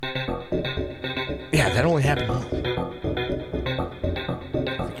that only happened once.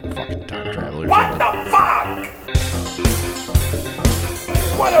 Fucking time travelers. What the fuck?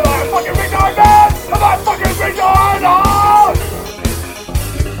 What am I, fucking retarded, man? Am I fucking retarded?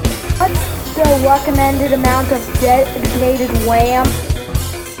 What's the recommended amount of dedicated wham?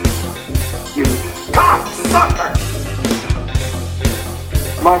 You cocksucker!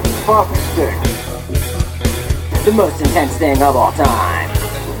 My fuck stick. The most intense thing of all time.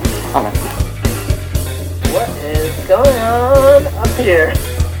 What is going on up here?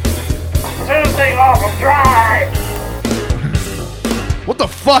 Turn this thing off, I'm dry! What the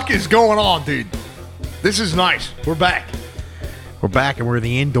fuck is going on, dude? This is nice. We're back. We're back and we're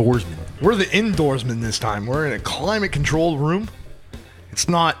the indoorsmen. We're the indoorsmen this time. We're in a climate-controlled room. It's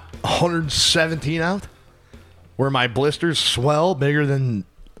not 117 out, where my blisters swell bigger than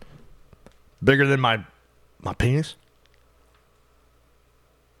my penis.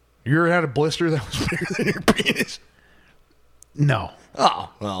 You ever had a blister that was bigger than your penis? No.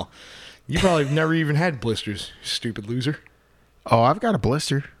 Oh, well, you probably never even had blisters, you stupid loser. Oh, I've got a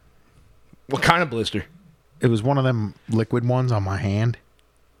blister. What kind of blister? It was one of them liquid ones on my hand.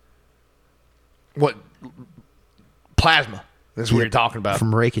 What? Plasma. That's what you're talking about.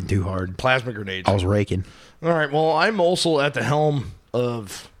 From raking too hard. Plasma grenades. I was raking. All right, well, I'm also at the helm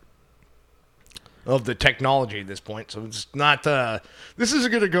of the technology at this point, so it's not, this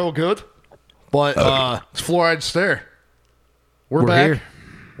isn't going to go good, but it's Fluoride Stare. We're back. Here.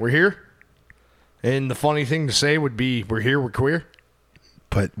 We're here. And the funny thing to say would be, we're here, we're queer.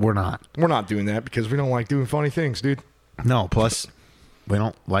 But we're not. We're not doing that because we don't like doing funny things, dude. No, plus we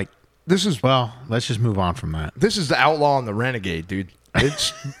don't like... This is Well, let's just move on from that. this is the outlaw and the renegade, dude.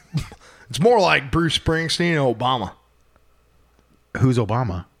 It's it's more like Bruce Springsteen and Obama. Who's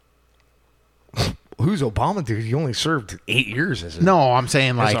Obama? Who's Obama, dude? He only served 8 years as a... No, I'm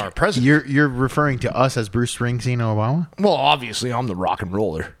saying like our president. you're referring to us as Bruce Springsteen and Obama? Well, obviously, I'm the rock and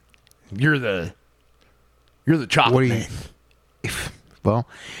roller. You're the chocolate What do you... man.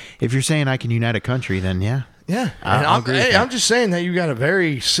 If you're saying I can unite a country, then yeah. Yeah, I'll and agree with that. I'm just saying that you got a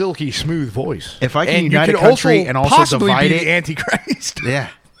very silky smooth voice. If I can and unite you a country and also possibly divide be it- the Antichrist. Yeah.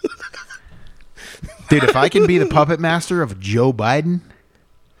 Dude, if I can be the puppet master of Joe Biden...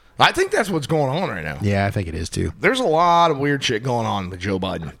 I think that's what's going on right now. Yeah, I think it is too. There's a lot of weird shit going on with Joe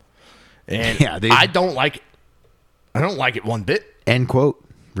Biden, and Yeah, dude. I don't like it. I don't like it one bit. End quote.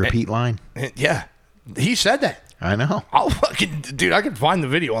 Repeat line. And yeah, he said that. I know. I'll fucking dude. I can find the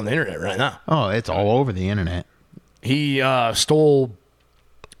video on the internet right now. Oh, it's all over the internet. He stole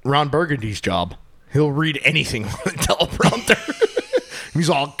Ron Burgundy's job. He'll read anything on the teleprompter. He's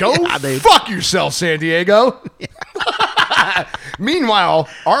all, go fuck yourself, San Diego. Meanwhile,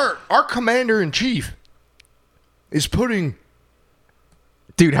 our commander-in-chief is putting...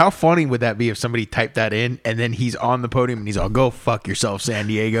 Dude, how funny would that be if somebody typed that in and then he's on the podium and he's all, go fuck yourself, San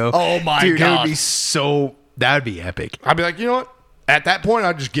Diego. Oh, my Dude, God. that would be so... That would be epic. I'd be like, you know what? At that point,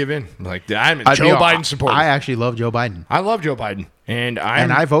 I'd just give in. Like, I'm a Joe Biden supporter. I actually love Joe Biden. I love Joe Biden. And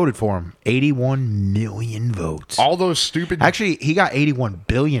I voted for him. 81 million votes. all those stupid... Actually, he got 81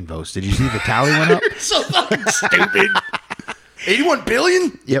 billion votes. Did you see the tally went up? so fucking stupid. 81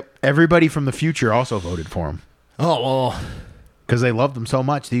 billion? Yep. Everybody from the future also voted for him. Oh, well... Because they loved him so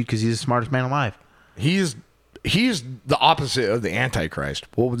much, dude, because he's the smartest man alive. He's the opposite of the Antichrist.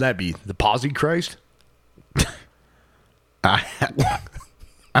 What would that be? The Posy Christ? I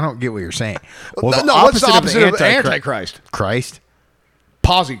don't get what you're saying. Well, what's the opposite of Antichrist? Christ?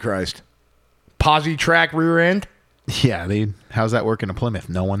 Posy Christ. Posy track rear end? Yeah, dude. How's that work in a Plymouth?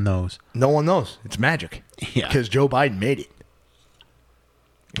 No one knows. No one knows. It's magic. Yeah. Because Joe Biden made it.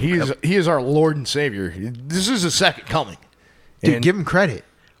 He is our Lord and Savior. This is the second coming. Dude, And- give him credit.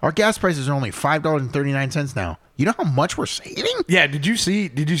 Our gas prices are only $5.39 now. You know how much we're saving? Yeah, did you see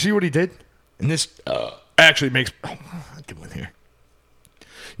what he did? And this actually makes get with here.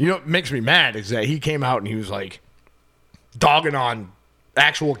 You know what makes me mad is that he came out and he was like dogging on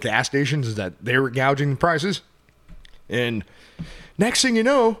actual gas stations is that they were gouging prices. And next thing you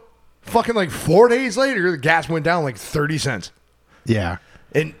know, fucking like 4 days later, the gas went down like 30 cents. Yeah.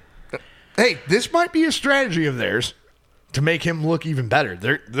 And hey, this might be a strategy of theirs to make him look even better.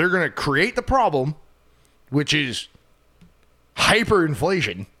 They're going to create the problem, which is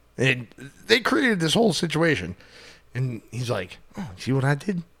hyperinflation. And they created this whole situation. And he's like, oh, see what I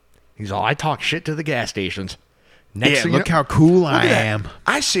did? He's all, I talk shit to the gas stations. Yeah, look how cool I at that. am.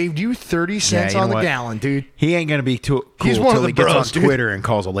 I saved you 30 cents you know on the what? gallon, dude. He ain't going to be too cool He's one of until the he gets bros, on dude. Twitter and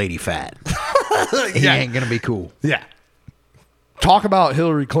calls a lady fat. He Yeah. ain't going to be cool. Yeah. Talk about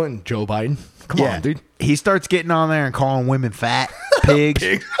Hillary Clinton, Joe Biden. Come on, dude. He starts getting on there and calling women fat, pigs.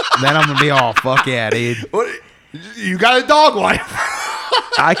 then I'm gonna be all fuck yeah, dude. What? You got a dog wife?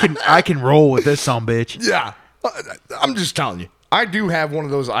 I can roll with this son bitch. Yeah. I'm just telling you. I do have one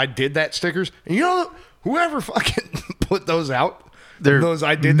of those I did that stickers. And you know, whoever fucking put those out, They're those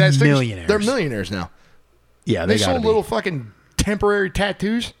I did that stickers, millionaires. they're millionaires now. Yeah, They gotta sold be. little fucking temporary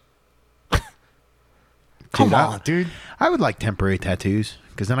tattoos. Come on, dude. I would like temporary tattoos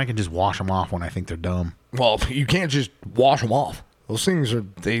because then I can just wash them off when I think they're dumb. Well, you can't just wash them off. Those things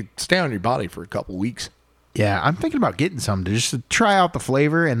they stay on your body for a couple weeks. Yeah, I'm thinking about getting some to just try out the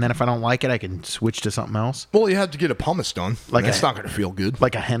flavor, and then if I don't like it, I can switch to something else, Well, you have to get a pumice done. Like That's a- not going to feel good.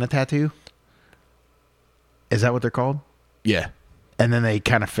 like a henna tattoo. Is that what they're called? Yeah. And then they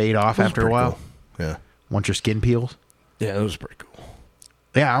kind of fade off Those are after a pretty while cool. Yeah. once your skin peels. Yeah, those are pretty cool.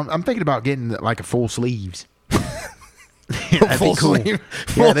 Yeah, I'm thinking about getting like a full sleeves. That'd be Full cool. sleeve. Yeah,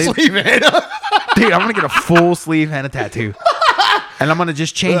 Full they- sleeve henna. Dude, I'm gonna get a full sleeve henna tattoo, and I'm gonna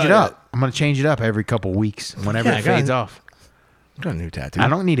just change it up. I'm gonna change it up every couple weeks whenever Yeah, it fades got it. off. Got a new tattoo. I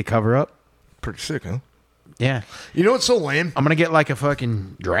don't need to cover up. Pretty sick, huh? Yeah, You know what's so lame? I'm gonna get like a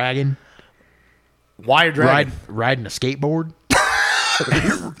fucking dragon, Why a dragon? riding a skateboard.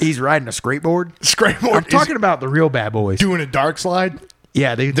 He's riding a skateboard. Skateboard. I'm talking about the real bad boys. doing a dark slide.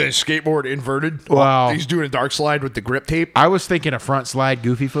 Yeah, dude. The skateboard inverted. Wow. He's doing a dark slide with the grip tape. I was thinking a front slide,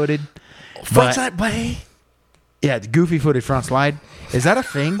 goofy footed. Front side way. Yeah, the goofy footed front slide. Is that a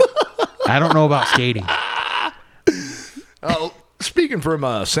thing? I don't know about skating. Oh, speaking from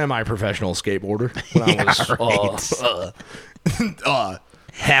a semi-professional skateboarder, when I was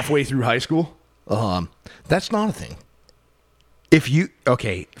halfway through high school, that's not a thing.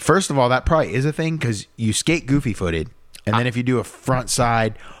 Okay, first of all, that probably is a thing because you skate goofy footed, and then if you do a front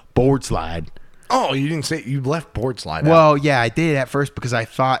side board slide. Oh, you didn't say you left board slide out. Well, yeah, I did at first because I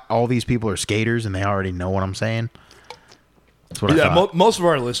thought all these people are skaters and they already know what I'm saying. That's what I Yeah, thought. most of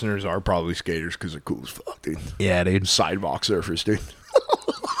our listeners are probably skaters because they're cool as fuck, dude. Yeah, dude. Sidewalk surfers, dude.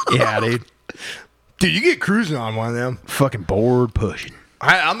 Yeah, dude. Dude, you get cruising on one of them. Fucking board pushing.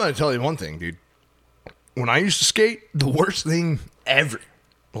 I'm going to tell you one thing, dude. When I used to skate, the worst thing ever,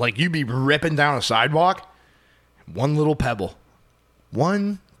 like you'd be ripping down a sidewalk, one little pebble,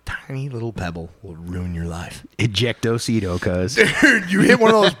 one tiny little pebble will ruin your life. Ejectocito, cuz. Dude, you hit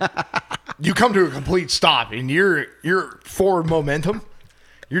one of those, you come to a complete stop, and your forward momentum,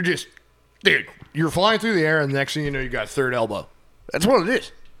 you're just, dude, you're flying through the air, and the next thing you know, you got a third elbow. That's what it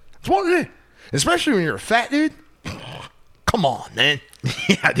is. That's what it is. Especially when you're a fat dude. Come on, man.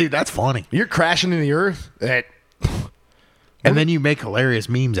 Yeah, dude, that's funny. You're crashing into the earth at And then you make hilarious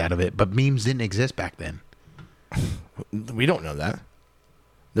memes out of it, but memes didn't exist back then. we don't know that.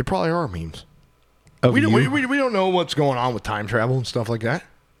 There probably are memes. Of We don't, you? we don't know what's going on with time travel and stuff like that.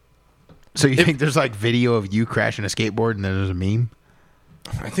 So you think there's like video of you crashing a skateboard and then there's a meme?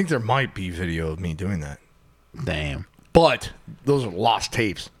 I think there might be video of me doing that. Damn. But those are lost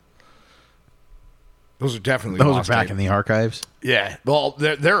tapes. Those are definitely Those are lost back tapes. in the archives. Yeah. Well,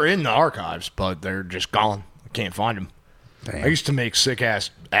 they're in the archives, but they're just gone. I can't find them. Damn. I used to make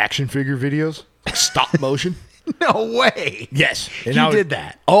sick-ass action figure videos. Stop motion. No way. Yes. And You I would- did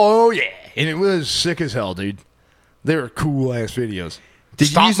that. Oh, yeah. And it was sick as hell, dude. They were cool-ass videos. Did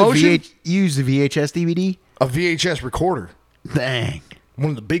Stop you motion? use the VHS DVD? A VHS recorder. Dang. One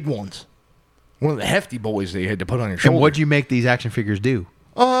of the big ones. One of the hefty boys that you had to put on your shoulder. And what'd you make these action figures do?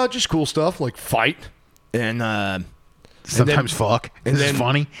 Just cool stuff like fight and Sometimes fuck. and This is then-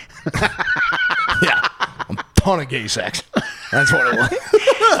 funny. yeah, a ton of gay sex. That's what it was.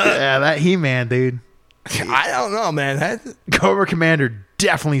 Yeah, that He-Man, dude. I don't know, man. That Cobra Commander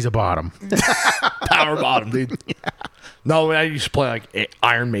definitely is a bottom. power bottom, dude. No, I used to play like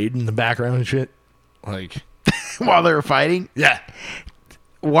Iron Maiden in the background and shit. Like, While they were fighting? yeah,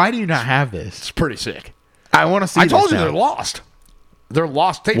 Why do you not have this? it's pretty sick. I want to see I told this you now. they're lost. They're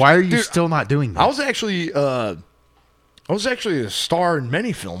lost tapes. Why are you Dude, still not doing this? I was actually a star in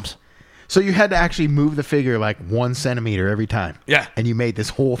many films. So you had to actually move the figure like 1 centimeter every time. Yeah. And you made this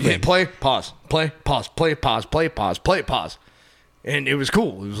whole Yeah, thing. play, pause, play, pause, play, pause, play, pause, play, pause. And it was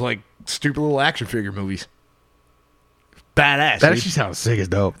cool. It was like stupid little action figure movies. Badass. That dude. actually sounds sick as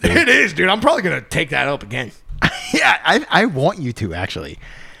dope. Dude. It is, dude. I'm probably going to take that up again. Yeah, I want you to, actually.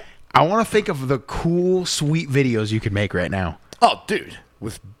 I want to think of the cool, sweet videos you could make right now. Oh, dude.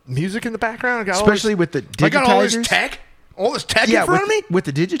 With music in the background. I got Especially all with the I got all this digitizers. tech. All this tech Yeah, in front with, of me. with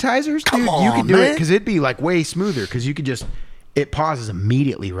the digitizers, Come dude, you on, can do it man. because it'd be like way smoother because you could just, it pauses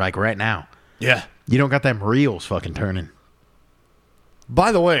immediately, like right now. Yeah. You don't got them reels fucking turning.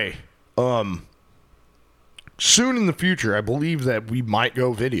 By the way, soon in the future, I believe that we might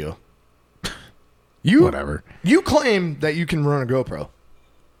go video. You Whatever. You claim that you can run a GoPro.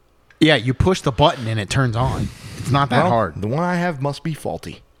 Yeah, you push the button and it turns on. It's not that Well, hard. The one I have must be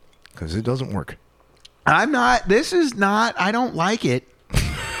faulty because it doesn't work. I'm not. This is not. I don't like it.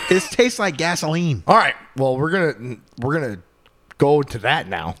 This tastes like gasoline. All right. Well, we're gonna go to that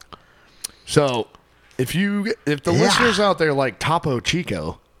now. So, if the listeners out there like Topo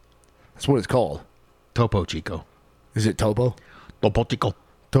Chico, that's what it's called. Topo Chico. Is it Topo? Topo Chico.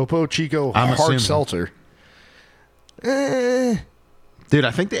 Topo Chico I'm hard assuming. seltzer. Dude,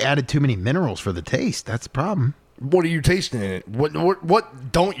 I think they added too many minerals for the taste. That's the problem. What are you tasting in it?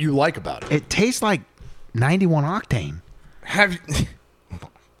 What don't you like about it? It tastes like 91 octane. Have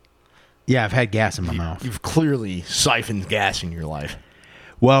Yeah, I've had gas in my mouth. you've clearly siphoned gas in your life?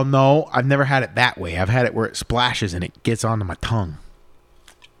 Well, no, I've never had it that way. I've had it where it splashes and it gets onto my tongue.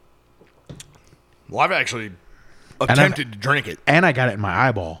 Well, I've actually attempted to drink it. And I got it in my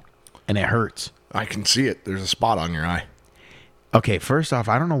eyeball, and it hurts. I can see it. There's a spot on your eye. Okay, first off,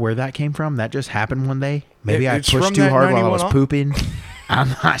 I don't know where that came from. That just happened one day. Maybe I It's pushed from too that hard while I 91 was off? pooping. I'm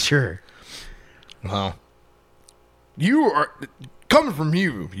not sure. Well, you are coming from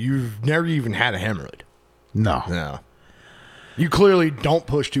you. You've never even had a hemorrhoid. No. No. You clearly don't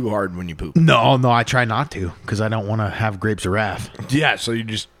push too hard when you poop. No, I try not to because I don't want to have grapes of wrath. Yeah, so you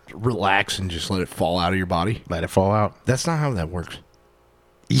just relax and just let it fall out of your body. Let it fall out. That's not how that works.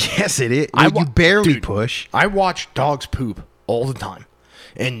 Yes, it is. I You wa- barely Dude. push. I watch dogs poop all the time,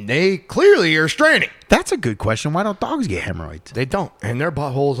 and they clearly are straining. That's a good question. Why don't dogs get hemorrhoids? They don't, and their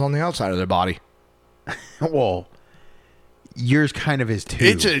butthole's on the outside of their body. Well, yours kind of is too.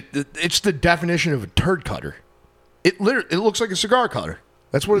 It's the definition of a turd cutter. It looks like a cigar cutter.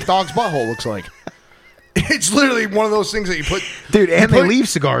 That's what a dog's butthole looks like. It's literally one of those things that you put, Dude, and you they put- leave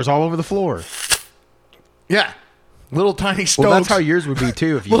cigars all over the floor. Yeah, little tiny stokes. Well, that's how yours would be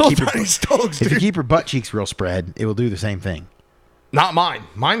too. If you Little keep tiny stokes, if you dude. keep your butt cheeks real spread, it will do the same thing. Not mine.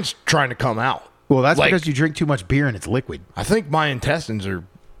 Mine's trying to come out. Well, that's Like- because you drink too much beer and it's liquid. I think my intestines are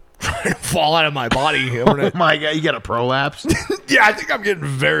trying to fall out of my body. I'm gonna- Oh my god, you got a prolapse. yeah, I think I'm getting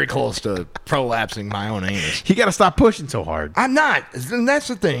very close to prolapsing my own anus. You got to stop pushing so hard. I'm not. And that's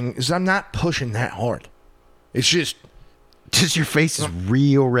the thing, is I'm not pushing that hard. It's just, Just your face is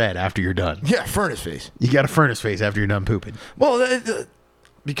real red after you're done. yeah, furnace face. You got a furnace face after you're done pooping. Well,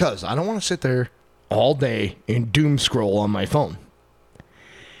 because I don't want to sit there all day and doom scroll on my phone.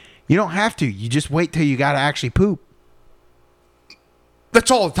 You don't have to. You just wait till you got to actually poop.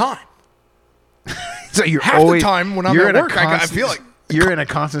 That's all the time. So you're Half the always, time when I'm you're at in a work, I constant- feel like- you're in a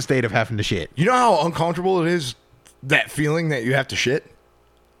constant state of having to shit. You know how uncomfortable it is, that feeling that you have to shit?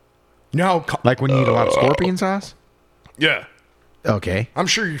 You know how... Like when you eat a lot of scorpion sauce? yeah. Okay. I'm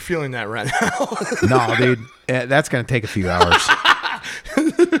sure you're feeling that right now. No, dude. That's going to take a few hours.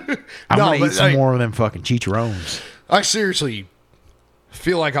 I'm No, going to but, eat some like- more of them fucking chicharrones. I seriously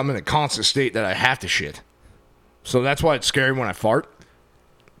feel like I'm in a constant state that I have to shit. So that's why it's scary when I fart.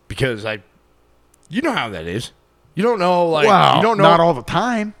 Because you know how that is. You don't know, like, Wow. you don't know. Not all the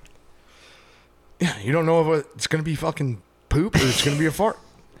time. Yeah, you don't know if it's going to be fucking poop or it's going to be a fart.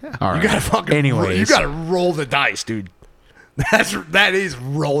 All right. You gotta fucking. Anyways. You gotta roll the dice, dude. That is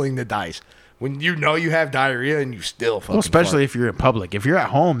rolling the dice. When you know you have diarrhea and you still fucking. Well, especially fart. if you're in public. If you're at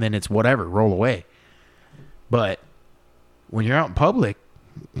home, then it's whatever. Roll away. But when you're out in public,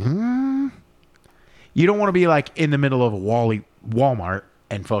 you don't want to be like in the middle of a Walmart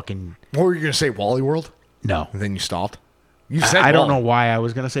and fucking. What were you gonna say, Wally World? No. And then you stopped. You said I don't know Wally. why I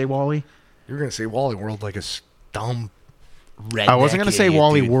was going to say Wally. You were gonna say Wally World like a dumb redneck. I wasn't going to say idiot,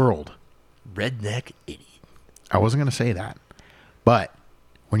 Wally dude. World. Redneck idiot. I wasn't going to say that. But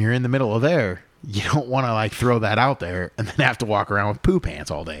when you're in the middle of there, you don't want to like throw that out there and then have to walk around with poo pants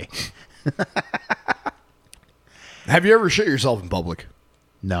all day. Have you ever shit yourself in public?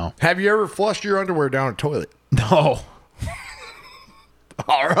 No. Have you ever flushed your underwear down a toilet? No.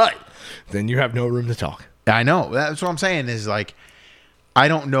 All right. Then you have no room to talk. I know. That's what I'm saying is like, I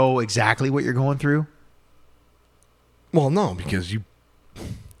don't know exactly what you're going through. Well, no, because you're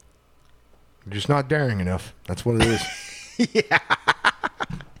just not daring enough. That's what it is. Yeah.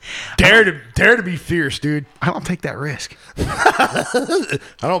 Dare to be fierce, dude. I don't take that risk. I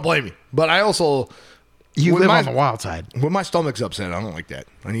don't blame you. But I also, You With live my- on the wild side, when my stomach's upset, I don't like that.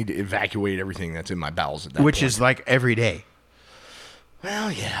 I need to evacuate everything that's in my bowels at that which point. is like every day.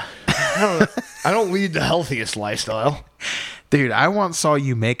 Well, yeah. I don't lead the healthiest lifestyle. Dude, I once saw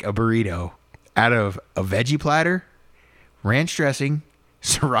you make a burrito out of a veggie platter, ranch dressing,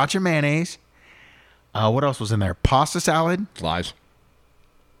 sriracha mayonnaise. What else was in there? Pasta salad. Lies.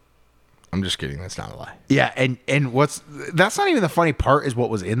 I'm just kidding. That's not a lie. Yeah, and that's not even the funny part is what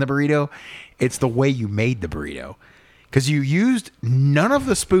was in the burrito. It's the way you made the burrito. Because you used none of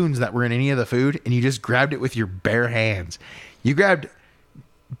the spoons that were in any of the food, and you just grabbed it with your bare hands. You grabbed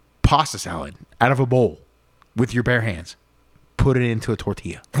pasta salad out of a bowl with your bare hands, put it into a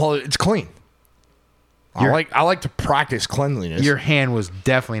tortilla. Well, it's clean. I like to practice cleanliness. Your hand was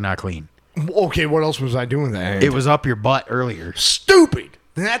definitely not clean. Okay, what else was I doing with that hand? It was up your butt earlier. Stupid.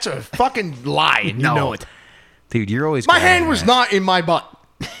 That's a fucking lie, and you know it. Dude, you're always My grabbing hand was that. not in my butt.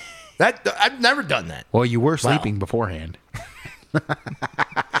 I've never done that. Well, you were sleeping beforehand.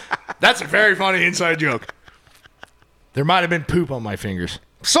 That's a very funny inside joke. There might have been poop on my fingers.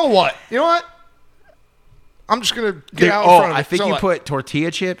 So what? You know what? I'm just gonna get out in front of it. I think So you what? put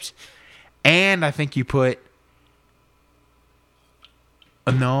tortilla chips, and I think you put.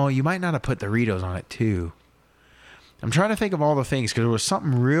 No, you might not have put Doritos on it too. I'm trying to think of all the things because there was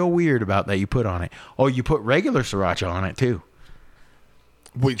something real weird about that you put on it. Oh, you put regular sriracha on it too.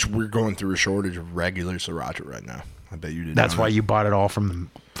 Which we're going through a shortage of regular sriracha right now. I bet you did. That's why you bought it all from the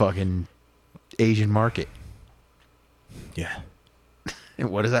fucking Asian market. Yeah. And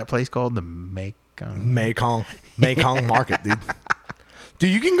what is that place called? The Mekong. Mekong Market, dude. Dude,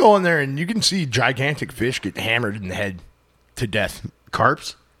 you can go in there and you can see gigantic fish get hammered in the head to death.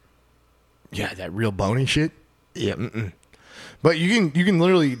 Carps? Yeah, that real bony shit. Yep. But you can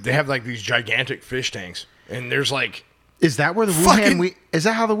literally, they have like these gigantic fish tanks, and there's like Is that where the Fucking- Is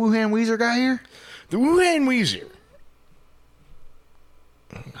that how the Wuhan Weezer got here? the Wuhan Weezer.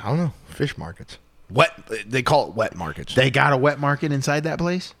 I don't know, fish markets. Wet, they call it wet markets. They got a wet market inside that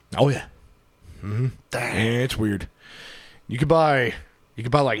place? Oh yeah. Mm-hmm. Yeah, it's weird. You could buy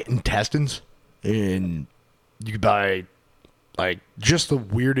like intestines, and you could buy like just the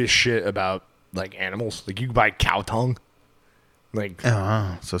weirdest shit about like animals. Like you could buy cow tongue. Like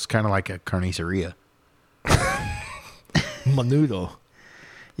Oh, so it's kind of like a carniceria. menudo.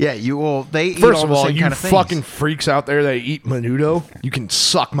 Yeah, they eat First all of the all, same you kind of things. fucking freaks out there that eat menudo, you can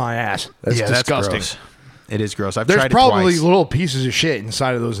suck my ass. That's disgusting. That's gross. It is gross. I've There's tried probably it twice. little pieces of shit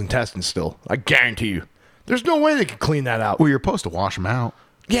inside of those intestines still. I guarantee you. There's no way they could clean that out. Well, you're supposed to wash them out.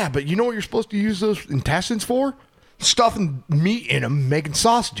 Yeah, but you know what you're supposed to use those intestines for? Stuffing meat in them, making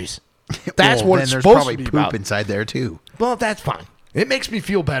sausages. That's Well, what then it's there's supposed probably to be poop about. inside there too. Well, that's fine. It makes me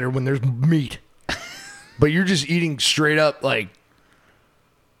feel better when there's meat. But you're just eating straight up like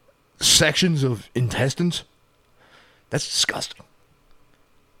sections of intestines. That's disgusting.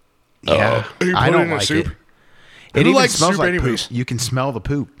 Yeah, You I put it don't in a like soup? it. Who It even likes smells soup like anyways? poop. You can smell the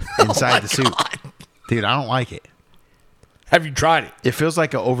poop inside the soup. Dude, I don't like it. Have you tried it? It feels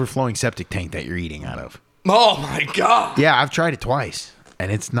like an overflowing septic tank that you're eating out of. Oh my god. Yeah, I've tried it twice,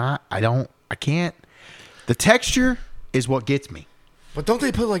 and it's not. I can't. The texture is what gets me. But don't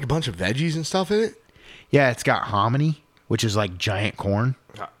they put like a bunch of veggies and stuff in it? Yeah, it's got hominy, which is like giant corn,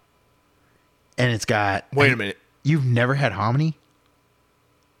 and it's got. Wait a minute. You've never had hominy?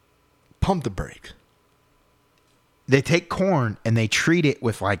 Pump the brakes. They take corn and they treat it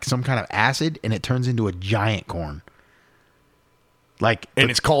with like some kind of acid, and it turns into a giant corn. Like, And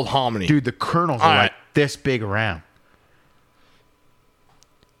it's called hominy. dude, the kernels are All like right. this big around.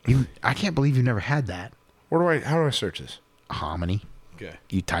 I can't believe you've never had that. How do I search this? Hominy. Okay.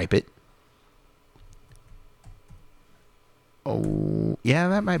 You type it. Oh, yeah,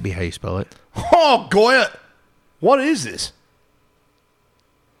 that might be how you spell it. Oh, Goya. What is this?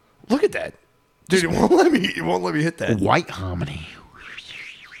 Look at that. Dude, it won't let me hit that. White hominy.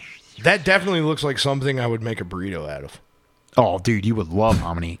 That definitely looks like something I would make a burrito out of. Oh, dude, you would love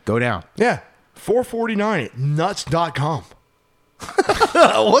hominy. Go down. Yeah. $4.49 at nuts.com.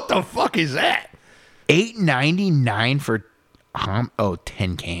 What the fuck is that? $8.99 for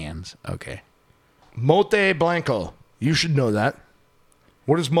 10 cans. Okay. Mote Blanco. You should know that.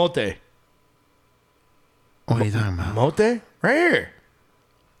 What is mote? What are you talking about? Mote? Right here.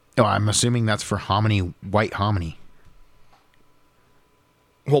 Oh, I'm assuming that's for hominy, white hominy.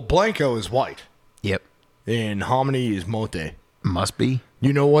 Well, Blanco is white. Yep. And hominy is mote. Must be.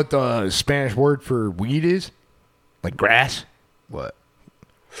 You know what the Spanish word for weed is? Like grass? What?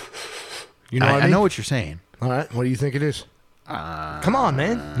 You know what I mean? I know what you're saying. All right. What do you think it is? Come on,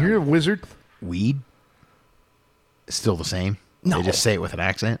 man. You're a wizard. Weed? Still the same? No. They just say it with an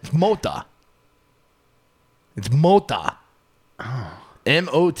accent? Mota. It's mota.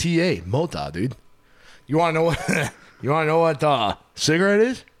 M-O-T-A. Mota, dude. You want to know what? You want to know what cigarette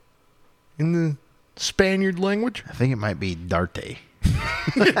is in the Spaniard language? I think it might be Darte.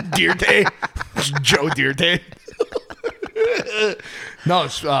 Dirte. Joe Dirte. No,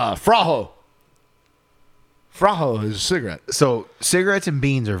 it's Frajo. Frajo is a cigarette. So, cigarettes and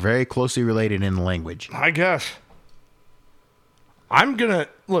beans are very closely related in the language. I guess. I'm gonna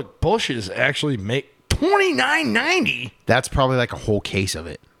look. Bushes actually make $29.90. That's probably like a whole case of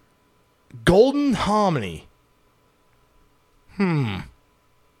it. Golden hominy.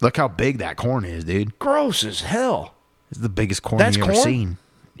 Look how big that corn is, dude. Gross as hell. It's the biggest corn That's you've ever corn? seen.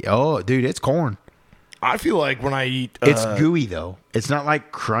 Oh, dude, it's corn. I feel like when I eat... It's gooey, though. It's not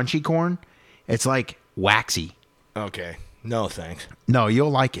like crunchy corn. It's like waxy. Okay. No, thanks. No,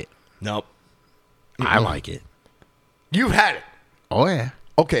 you'll like it. Nope. I like it. You've had it. Oh, yeah.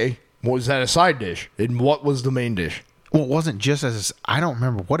 Okay. Was that a side dish? And what was the main dish? Well, it wasn't just as... I don't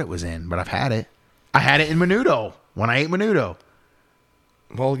remember what it was in, but I've had it. I had it in menudo when I ate menudo.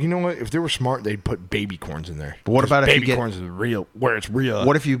 Well, you know what? If they were smart, they'd put baby corns in there. But what about if you baby get- corns is real, where it's real?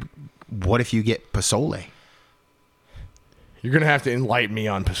 What if you get pozole? You're gonna have to enlighten me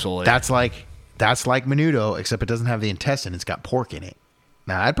on pozole. That's like menudo, except it doesn't have the intestine. It's got pork in it.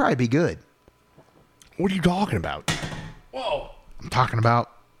 Now, that'd probably be good. What are you talking about? Whoa! I'm talking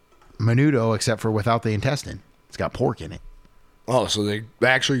about menudo, except for without the intestine. It's got pork in it. Oh, so they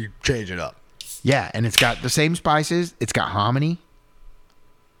actually change it up. Yeah, and it's got the same spices. It's got hominy,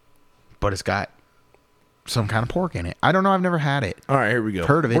 but it's got some kind of pork in it. I don't know. I've never had it. All right, here we go.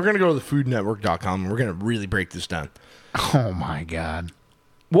 Heard of it. We're gonna go to thefoodnetwork.com and we're gonna really break this down. Oh, my God.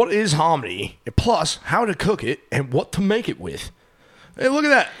 What is hominy? Plus, how to cook it and what to make it with. Hey, look at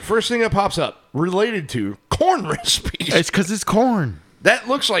that. First thing that pops up related to corn recipes. It's because it's corn. That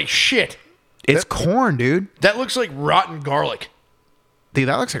looks like shit. It's corn, dude. That looks like rotten garlic. Dude,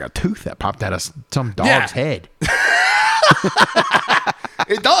 that looks like a tooth that popped out of some dog's Yeah. head.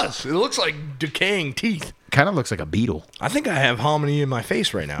 It does. It looks like decaying teeth. Kind of looks like a beetle. I think I have hominy in my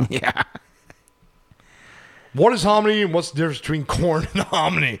face right now. Yeah. What is hominy and what's the difference between corn and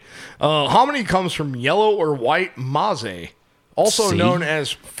hominy? Hominy comes from yellow or white maize, also See? known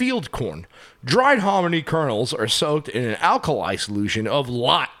as field corn. Dried hominy kernels are soaked in an alkali solution of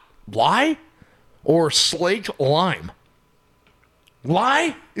lye or slaked lime.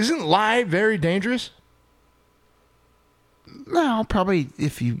 Lye? Isn't lye very dangerous? No, probably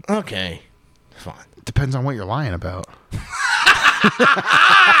if you... Okay, fine. Depends on what you're lying about.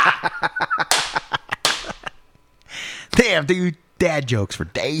 Damn, dude. Dad jokes for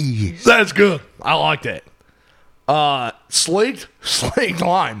days. That's good. I like that. Slaked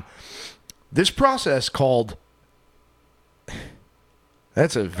lime. This process called...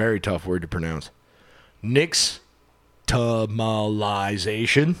 That's a very tough word to pronounce.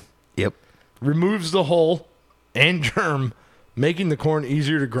 Nixtamalization Yep. removes the hull and germ, making the corn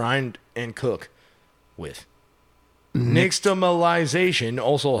easier to grind and cook with. Nixtamalization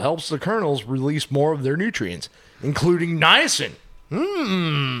also helps the kernels release more of their nutrients, including niacin.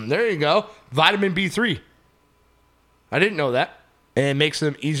 There you go. Vitamin B3. I didn't know that. And it makes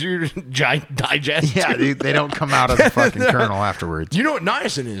them easier to digest. Yeah, too. dude. They don't come out of the fucking kernel afterwards. You know what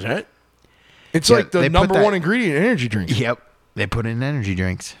niacin is, right? It's Yeah, like they the put number that- one ingredient in energy drinks. Yep. They put in energy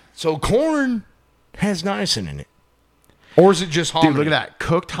drinks. So corn has niacin in it. Or is it just hominy? Dude, look at that.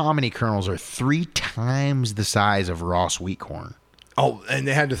 Cooked hominy kernels are 3 times the size of raw sweet corn. Oh, and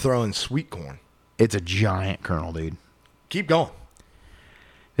they had to throw in sweet corn. It's a giant kernel, dude. Keep going.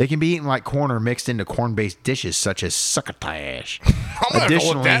 They can be eaten like corn or mixed into corn-based dishes such as succotash. I'm going to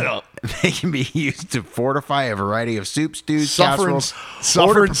look that up. They can be used to fortify a variety of soups, stews, Suffer casseroles.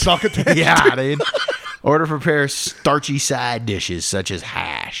 and succotash. Yeah, dude. Or to prepare starchy side dishes such as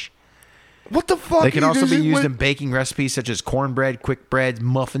hash. What the fuck? They can also be used with- in baking recipes such as cornbread, quick breads,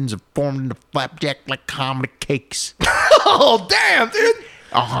 muffins, and formed into flapjack like hominy cakes. Oh, damn, dude.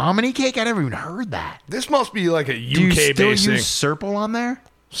 A hominy cake? I never even heard that. This must be like a Do you UK still based thing. use serpal on there?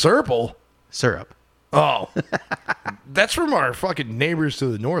 Serpal? Syrup. Oh. That's from our fucking neighbors to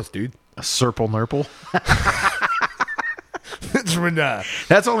the north, dude. A serpal nurple? That's when,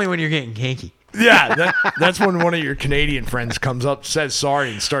 That's only when you're getting kinky. yeah, that's when one of your Canadian friends comes up, says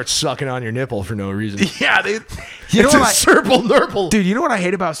sorry, and starts sucking on your nipple for no reason. Yeah, dude. You know It's a what serpal nurple. Dude, you know what I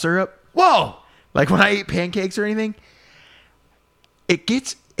hate about syrup? Whoa. Like when I eat pancakes or anything,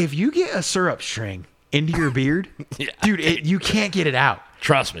 if you get a syrup string into your beard, Yeah. dude, you can't get it out.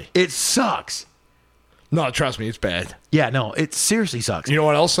 Trust me. It sucks. No, trust me, it's bad. Yeah, no, it seriously sucks. You know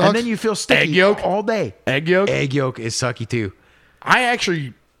what else sucks? And then you feel sticky Egg yolk. all day. Egg yolk. Egg yolk is sucky too. I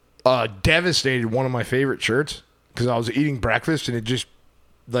actually devastated one of my favorite shirts because I was eating breakfast and it just,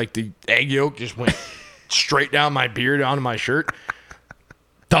 like, the egg yolk just went straight down my beard onto my shirt.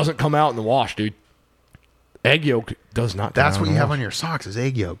 Doesn't come out in the wash, dude. Egg yolk does not come That's out what in you the have wash. on your socks is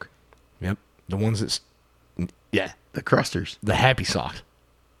egg yolk. Yep. The ones that's, yeah, The crusters. the happy socks.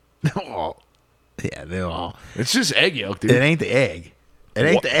 Oh, yeah, they all. It's just egg yolk, dude. It ain't the egg. It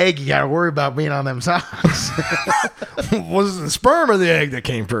ain't What? the egg you gotta worry about being on them socks. Was it the sperm or the egg that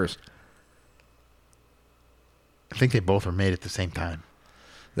came first? I think they both were made at the same time.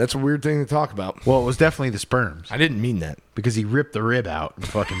 That's a weird thing to talk about. Well, it was definitely the sperms I didn't mean that. because he ripped the rib out and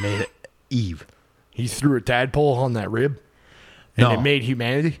fucking made it Eve. He threw a tadpole on that rib, and No. it made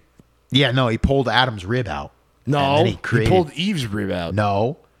humanity. Yeah, no, he pulled Adam's rib out. No, And then he pulled Eve's rib out.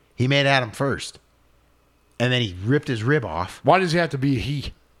 No, he made Adam first. And then he ripped his rib off. Why does he have to be a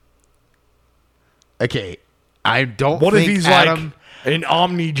he? Okay, I don't What think if he's Adam... like an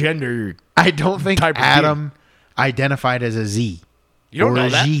omnigender? I don't think type of Adam identified as a Z. You don't or know a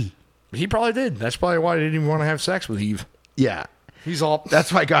that. G. He probably did. That's probably why he didn't even want to have sex with Eve. Yeah. He's all.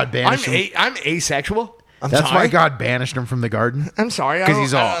 That's why God banished him. I'm asexual. That's sorry. why God banished him from the garden. I'm sorry. 'Cause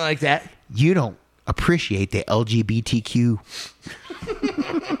he's I all- don't like that. You don't appreciate the LGBTQ.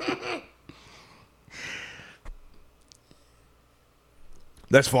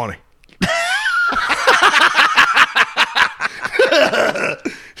 That's funny.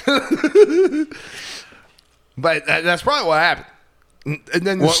 But that's probably what happened. And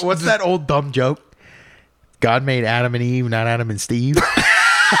then What's that old dumb joke? God made Adam and Eve, not Adam and Steve.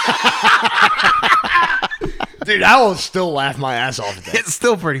 Dude, I will still laugh my ass off at that. It's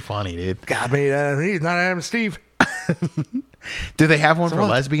still pretty funny, dude. God made Adam and Eve, not Adam and Steve. Do they have one for what?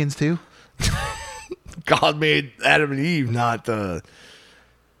 lesbians too? God made Adam and Eve, not how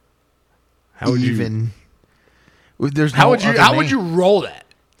would you Even. There's how no would you other how would name. you roll that?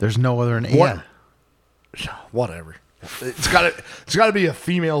 There's no other name. What? Yeah. Whatever. It's gotta be a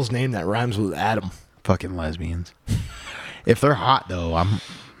female's name that rhymes with Adam. Fucking lesbians. If they're hot though,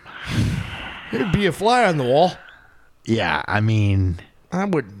 It'd be a fly on the wall. yeah, I mean, I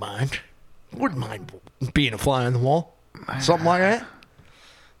wouldn't mind. Wouldn't mind being a fly on the wall. Something like that.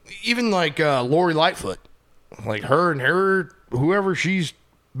 Even like Lori Lightfoot. Like her and whoever she's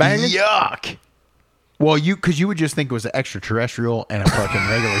banging. yuck. Well, because you would just think it was an extraterrestrial and a fucking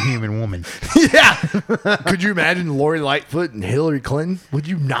regular human woman. Yeah. Could you imagine Lori Lightfoot and Hillary Clinton? Would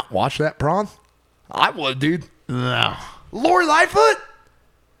you not watch that prom? I would, dude. No. Lori Lightfoot?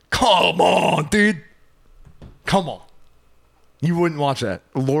 Come on, dude. Come on. You wouldn't watch that.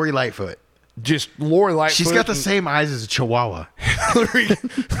 Lori Lightfoot. Just Lori Lightfoot. She's got the and same eyes as a chihuahua. Hillary,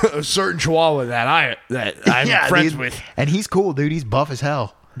 a certain chihuahua that I'm friends dude. with. And he's cool, dude. He's buff as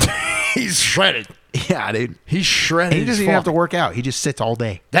hell. He's shredded. Yeah, dude. He's shredded. And he as doesn't even have fuck. to work out. He just sits all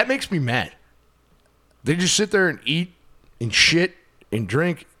day. That makes me mad. They just sit there and eat and shit and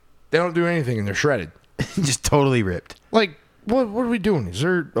drink. They don't do anything and they're shredded. Just totally ripped. Like, what are we doing? Is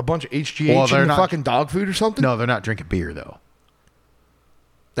there a bunch of HGH Well, in they're the not- fucking dog food or something? No, they're not drinking beer, though.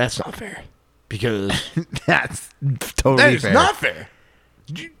 That's not fair. Because That's totally that is fair. not fair.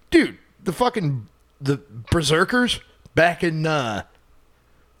 Dude, the berserkers back in the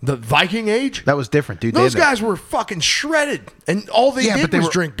Viking age, That was different, dude. those They had guys were fucking shredded. And all they Yeah, did but they was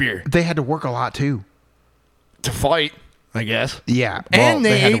were- drink beer they had to work a lot, too. to fight, I guess. Yeah. And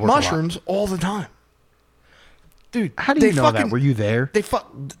they had to ate work a lot. mushrooms all the time. Dude, How do they you know fucking, that? Were you there? They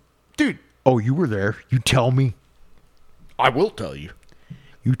dude, Oh, you were there. You tell me. I will tell you.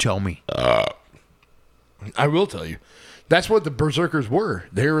 You tell me. I will tell you. That's what the berserkers were.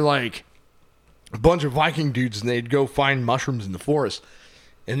 They were like a bunch of Viking dudes, and they'd go find mushrooms in the forest.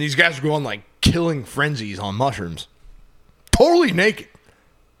 And these guys would go on like killing frenzies on mushrooms. Totally naked.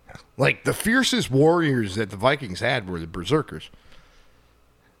 Like the fiercest warriors that the Vikings had were the berserkers.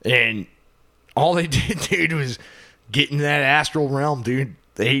 And all they did, dude, was get in that astral realm, dude.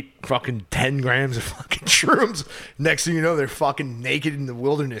 They ate fucking 10 grams of fucking shrooms. Next thing you know, they're fucking naked in the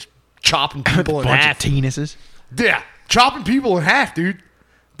wilderness, chopping people in Bunch half. of penises. Yeah, chopping people in half, dude.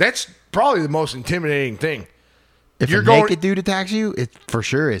 That's probably the most intimidating thing. If You're a going- naked dude attacks you, it for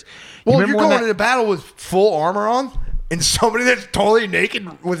sure is. Well, remember you're when going into battle with full armor on, and somebody that's totally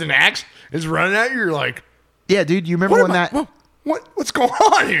naked with an axe is running at you. You're like, Yeah, dude. You remember what when am I- that? what's going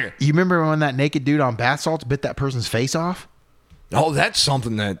on here? You remember when that naked dude on bath salts bit that person's face off? Oh, that's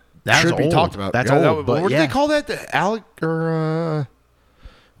something that That's should be old. talked about. That's that old, but what do yeah. they call that? The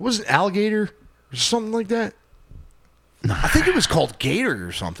was it alligator or something like that? I think it was called gator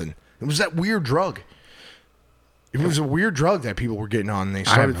or something. It was that weird drug. It was a weird drug that people were getting on. And they I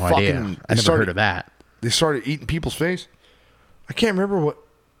started have no fucking. idea. I never heard of that. They started eating people's face. I can't remember what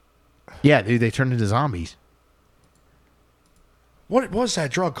Yeah, dude. They turned into zombies. what was that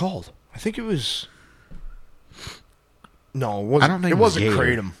drug called. I think it was. No, it wasn't. I don't think it it was wasn't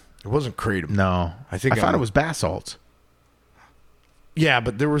gator. kratom. It wasn't kratom. No, I think I thought I'm- it was bath salts. Yeah,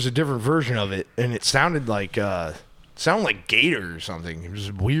 but there was a different version of it, and it sounded like gator or something. It was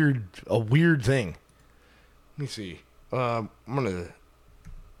a weird thing. Let me see. I'm gonna.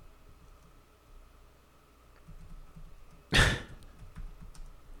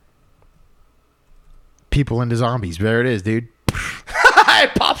 people into zombies. There it is, dude.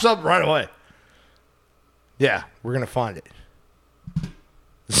 It pops up right away. Yeah, we're going to find it.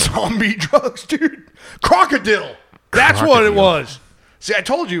 Zombie drugs, dude. Crocodile. That's what it was. See, I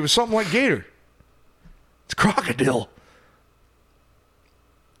told you it was something like Gator. It's crocodile.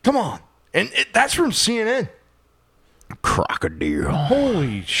 Come on. And that's from CNN. Crocodile.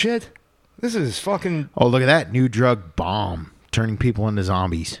 Holy shit. This is fucking... Oh, look at that. New drug bomb. Turning people into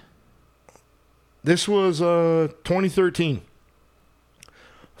zombies. This was 2013.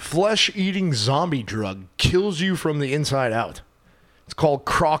 Flesh-eating zombie drug kills you from the inside out. It's called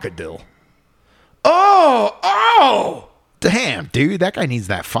crocodile. Oh! Damn, dude. That guy needs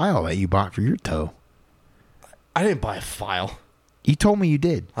that file that you bought for your toe. I didn't buy a file. You told me you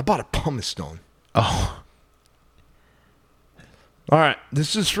did. I bought a pumice stone. Oh. All right.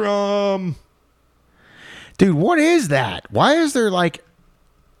 This is from... Dude, what is that? Why is there like...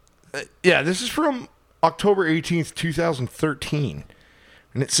 Yeah, this is from October 18th, 2013.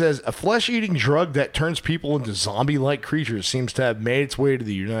 And it says, a flesh-eating drug that turns people into zombie-like creatures seems to have made its way to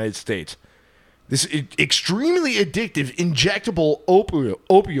the United States. This extremely addictive injectable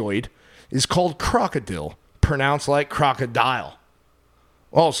opioid is called crocodile, pronounced like crocodile.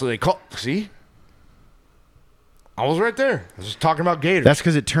 Oh, so they call... See? I was right there. I was talking about gators. That's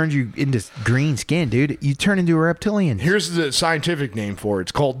because it turns you into green skin, dude. You turn into a reptilian. Here's the scientific name for it.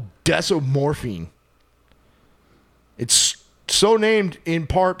 It's called desomorphine. It's so named in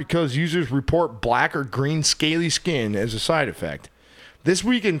part because users report black or green scaly skin as a side effect. This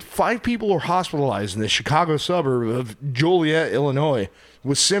weekend, 5 people were hospitalized in the Chicago suburb of Joliet, Illinois,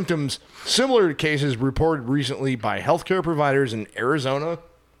 with symptoms similar to cases reported recently by healthcare providers in Arizona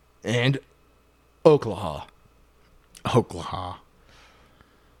and Oklahoma.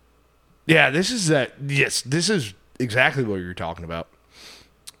 Yeah, this is that. Yes, this is exactly what you're talking about.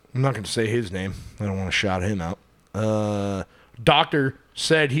 I'm not going to say his name. I don't want to shout him out. Doctor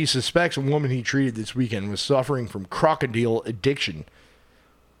said he suspects a woman he treated this weekend was suffering from crocodile addiction.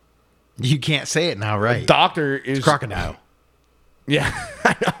 You can't say it now, right? Doctor is... It's crocodile. Yeah,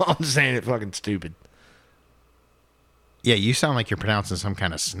 I know. I'm saying it fucking stupid. Yeah, you sound like you're pronouncing some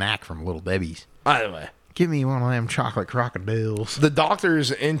kind of snack from Little Debbie's. Either way. Give me one of them chocolate crocodiles. The doctor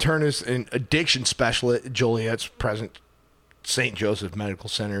is an internist and addiction specialist at Joliet's present St. Joseph Medical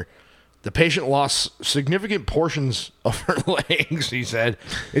Center. The patient lost significant portions of her legs, he said.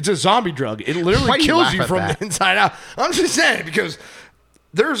 It's a zombie drug. It Why literally do you kills laugh you at from that? the inside out. I'm just saying, because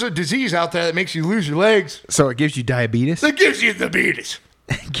there's a disease out there that makes you lose your legs. So it gives you diabetes? That gives you diabetes.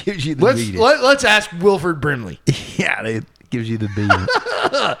 It gives you the beatus. Let's ask Wilford Brimley. Yeah, it gives you the beatus.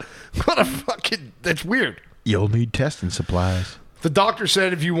 What a fucking... That's weird. You'll need testing supplies. The doctor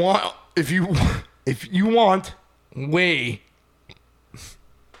said if you want way...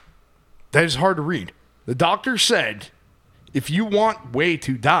 That is hard to read. The doctor said if you want way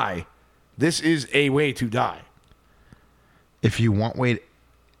to die, this is a way to die. If you want weight...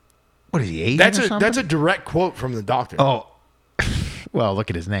 What is he, Asian or something? That's a direct quote from the doctor. Oh. Well, look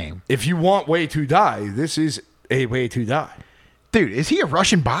at his name. If you want way to die, this is a way to die. Dude, is he a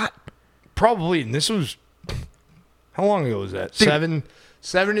Russian bot? Probably, and this was... How long ago was that? Dude.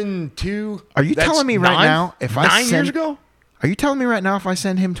 7 and 2? Are you telling me right now if I 9 send... years ago? Are you telling me right now if I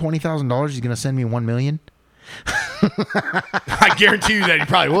send him $20,000, he's going to send me $1 million? I guarantee you that he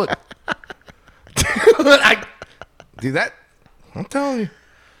probably would. Do that. I'm telling you.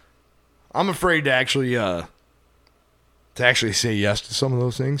 I'm afraid to actually say yes to some of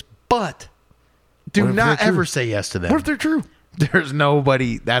those things. But Do what if not they're true? ever say yes to them. What if they're true? There's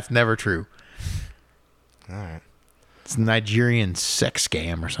nobody. That's never true. All right. It's a Nigerian sex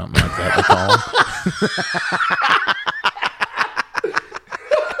scam or something like that. They call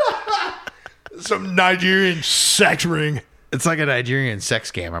them. Some Nigerian sex ring. It's like a Nigerian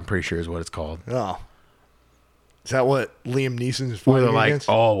sex scam. I'm pretty sure is what it's called. Oh. Is that what Liam Neeson is Where fighting they're like, against?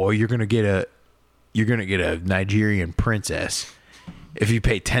 oh, well, you're gonna get a Nigerian princess if you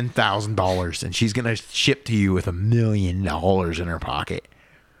pay $10,000, and she's gonna ship to you with $1 million in her pocket.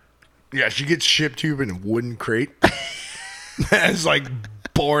 Yeah, she gets shipped to you in a wooden crate. That has like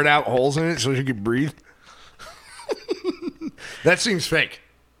bored out holes in it so she can breathe. That seems fake.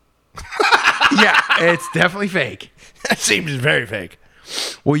 Yeah, it's definitely fake. That seems very fake.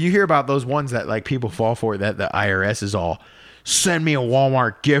 Well, you hear about those ones that like people fall for, that the IRS is all, send me a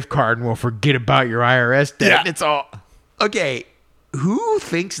Walmart gift card and we'll forget about your IRS debt. Yeah. It's all, okay, who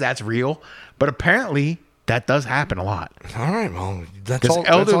thinks that's real? But apparently that does happen a lot. All right, well, that's Because all.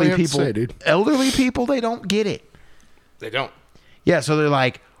 That's all elderly you have to people, say, dude. elderly people, they don't get it. They don't. Yeah, so they're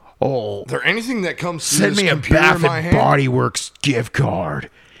like, oh, There anything that comes through send this me a computer Bath in my and hand? Body Works gift card,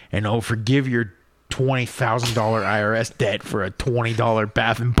 and I'll forgive your $20,000 IRS debt for a $20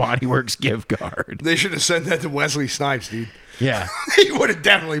 Bath and Body Works gift card. They should have sent that to Wesley Snipes, dude. Yeah. He would have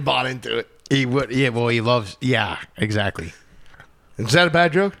definitely bought into it. He would. Yeah, well, he loves. Yeah, exactly. Is that a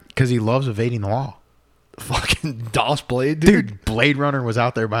bad joke? Because he loves evading the law. Fucking DOS Blade, dude. Dude, Blade Runner was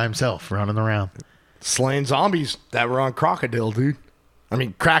out there by himself running around. Slaying zombies that were on Crocodile, dude. I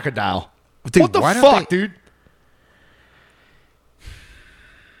mean, Crocodile. Dude, what the why don't fuck, they- dude?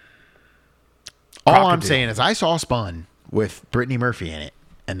 All I'm Crocodile. saying is I saw Spun with Brittany Murphy in it,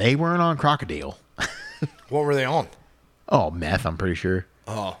 and they weren't on Crocodile. What were they on? Oh, meth, I'm pretty sure.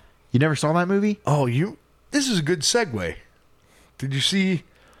 Oh. You never saw that movie? Oh, this is a good segue. Did you see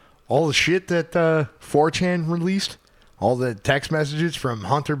all the shit that 4chan released? All the text messages from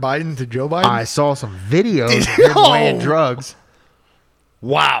Hunter Biden to Joe Biden? I saw some videos of you? him weighing drugs.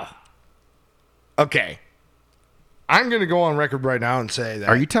 Wow. Okay. I'm going to go on record right now and say that.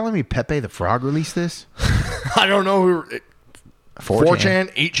 Are you telling me Pepe the Frog released this? I don't know who.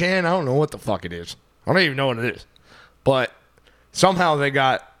 4chan. 8chan, I don't know what the fuck it is. I don't even know what it is. But somehow they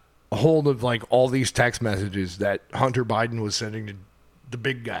got a hold of like all these text messages that Hunter Biden was sending to the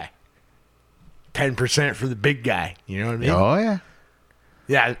big guy. 10% for the big guy. You know what I mean? Oh, yeah.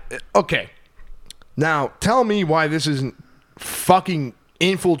 Yeah. Okay. Now tell me why this isn't fucking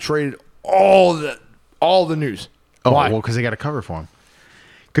infiltrated all the news. Oh, Why? well, because they got a cover for him.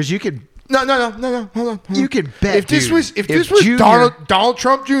 Because you could... No. Hold on. You could bet, if this dude, was Junior- Donald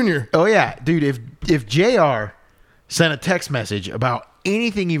Trump Jr. Oh, yeah. Dude, if JR sent a text message about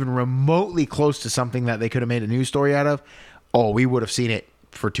anything even remotely close to something that they could have made a news story out of, oh, we would have seen it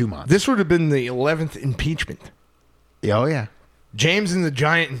for 2 months. This would have been the 11th impeachment. Oh, yeah. James and the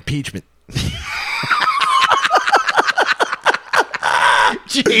Giant impeachment.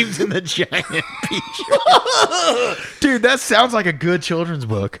 James and the Giant Peach. Dude, that sounds like a good children's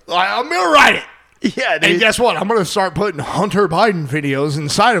book. I'm going to write it. Yeah, And guess what? I'm going to start putting Hunter Biden videos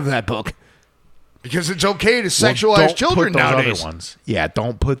inside of that book. Because it's okay to sexualize children nowadays. Other ones. Yeah,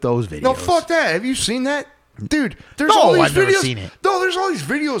 don't put those videos. No, fuck that. Have you seen that? Dude, there's No, all these I've never videos. seen it. No, there's all these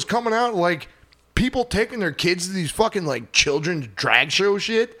videos coming out like people taking their kids to these fucking like children's drag show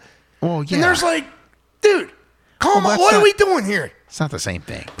shit. Well, yeah. And there's like, dude, come Well, on, that's what are not- we doing here? It's not the same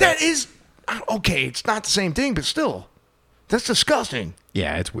thing. That is okay, it's not the same thing, but still. That's disgusting.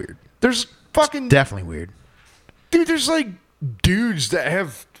 Yeah, it's weird. There's fucking Definitely weird. dude, there's like dudes that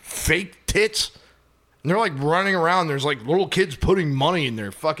have fake tits. And they're like running around. There's like little kids putting money in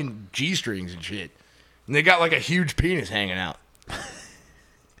their fucking G-strings and shit. And they got like a huge penis hanging out.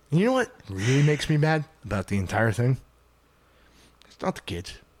 You know what really makes me mad about the entire thing? It's not the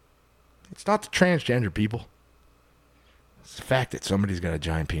kids. It's not the transgender people. It's the fact that somebody's got a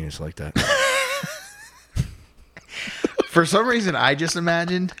giant penis like that. For some reason, I just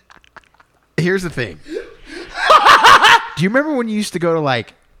imagined. Here's the thing. Do you remember when you used to go to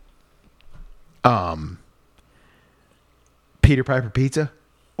like, Peter Piper Pizza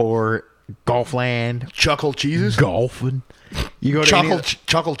or Golfland, Chuckle cheeses? golfing? You go to any of the-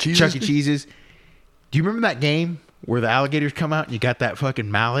 Chuckle cheeses? Chuck E. Cheese's. Do you remember that game where the alligators come out and you got that fucking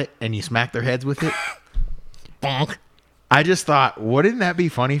mallet and you smack their heads with it? Bonk. I just thought, wouldn't that be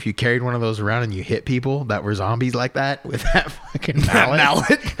funny if you carried one of those around and you hit people that were zombies like that with that fucking mallet?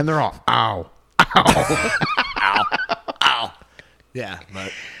 mallet? And they're all, ow. Yeah,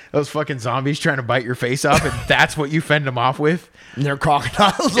 but Those fucking zombies trying to bite your face off, and that's what you fend them off with? they're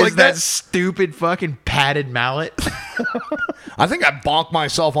crocodiles Is like that that. stupid fucking padded mallet? I think I bonked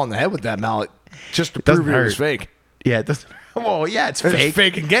myself on the head with that mallet just to Doesn't prove it was hurt. fake. Yeah, it doesn't. Well, yeah, it's It's fake.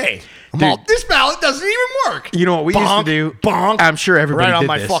 fake and gay. Dude. This mallet doesn't even work. You know what we used to do? Bonk. I'm sure everybody right on did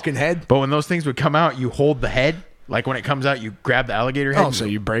my this. fucking head. But when those things would come out, you hold the head. Like when it comes out, you grab the alligator head. Oh, so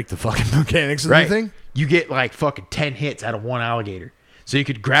you break the fucking mechanics of right. the thing? You get like fucking 10 hits out of one alligator. So you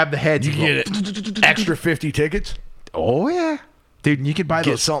could grab the heads. You and get go, it. Extra 50 tickets. Oh yeah, dude. And you could buy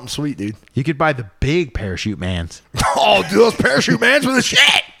Get those. something sweet, dude. You could buy the big parachute mans. Oh, dude, those parachute mans with the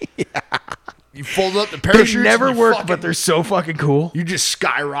shit. You fold up the They parachutes. never and you work, fucking- but they're so fucking cool. You just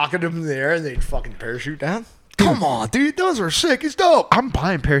skyrocket them in the air and they'd fucking parachute down. Come on, dude. Those are sick as dope. I'm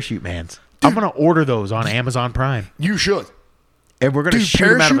buying parachute mans. I'm gonna order those on Amazon Prime, You should. and we're gonna Dude, shoot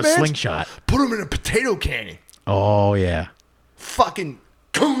them out of a parachute mans? slingshot. Put them in a potato cannon. Oh yeah, Fucking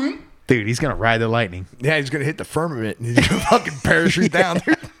coon. dude. He's gonna ride the lightning. Yeah, he's gonna hit the firmament and he's gonna fucking parachute down.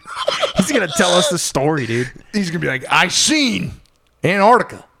 Dude. He's gonna tell us the story, dude. He's gonna be like, I seen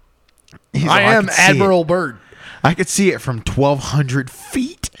Antarctica. He's I all, am could see it. Admiral Byrd. I could see it from 1,200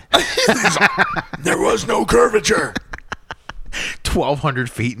 feet. There was no curvature. 1,200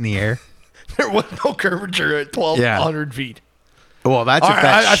 feet in the air. There was no curvature at 1,200 feet. Well, that's All if right,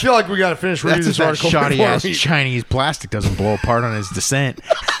 that. I feel like we got to finish reading that's if this that article. shoddy before ass we- Chinese plastic doesn't blow apart on his descent.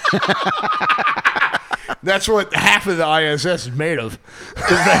 That's what half of the ISS is made of.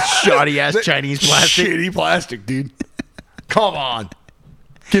 That shoddy ass Chinese plastic. Shitty plastic, dude. Come on.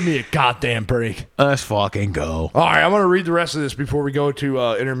 Give me a goddamn break. Let's fucking go. All right, I'm going to read the rest of this before we go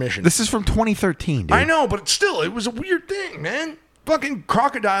to intermission. This is from 2013, dude. I know, but still, it was a weird thing, man. Fucking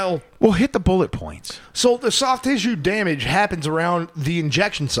crocodile. Well, hit the bullet points. So the soft tissue damage happens around the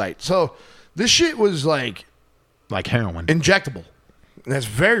injection site. So this shit was like Like heroin. injectable. And that's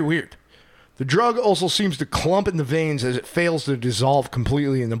very weird. The drug also seems to clump in the veins as it fails to dissolve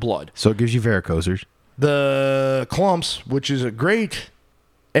completely in the blood. So it gives you varicosers. The clumps, which is a great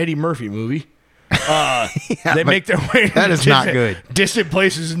Eddie Murphy movie, they make their way that to is not good. distant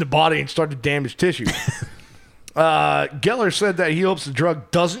places in the body and start to damage tissue. Geller said that he hopes the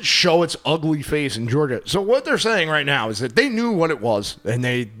drug doesn't show its ugly face in Georgia. So what they're saying right now is that they knew what it was and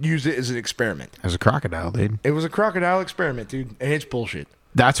they used it as an experiment. As a crocodile, dude. It was a crocodile experiment, dude, and it's bullshit.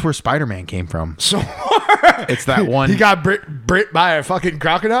 That's where Spider-Man came from. So It's that one. he got bit by a fucking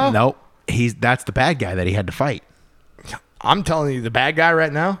crocodile? Nope. That's the bad guy that he had to fight. I'm telling you, the bad guy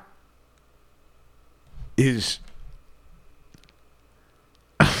right now is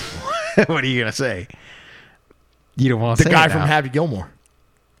What are you gonna say? You don't want to the say guy it from now. Happy Gilmore.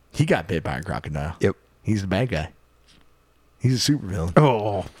 He got bit by a crocodile. Yep. He's the bad guy. He's a supervillain.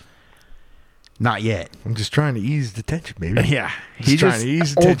 Oh. Not yet. I'm just trying to ease the tension, baby. Yeah. He's trying to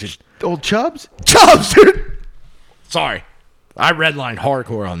ease the tension. Old Chubbs? Chubbs, dude. Sorry. I redlined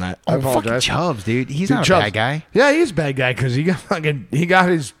hardcore on that. I Oh, fucking apologize. Chubbs, dude. He's Dude, not a Chubbs. bad guy. Yeah, he's a bad guy because he got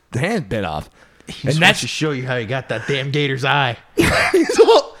his hand bit off. He's and that's to show you how he got that damn gator's eye. he's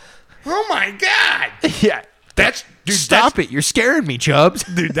all, oh my god. Yeah. That's dude. Stop it. You're scaring me, Chubbs.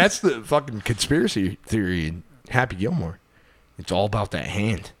 Dude, that's the fucking conspiracy theory in Happy Gilmore. It's all about that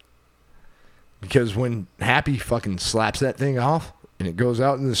hand. Because when Happy fucking slaps that thing off and it goes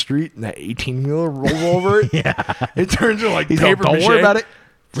out in the street and that 18-wheeler rolls over it, it turns into like He's like, paper don't mache. worry about it.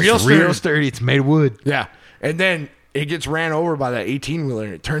 Real It's real sturdy. sturdy. It's made of wood. Yeah. And then it gets ran over by that 18-wheeler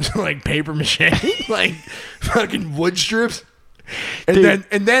and it turns into like paper mache, like fucking wood strips. And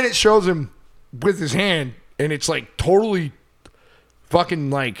Dude. then it shows him with his hand and it's like totally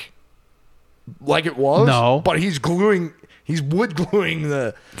fucking like it was. No. But he's wood gluing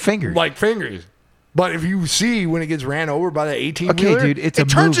the Fingers. like fingers. But if you see when it gets ran over by that 18-wheeler, Okay, dude, it's it a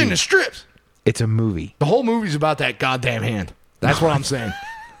turns movie. into strips. It's a movie. The whole movie's about that goddamn hand. That's what I'm saying.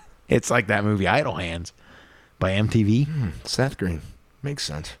 It's like that movie Idle Hands by MTV. Seth Green. Makes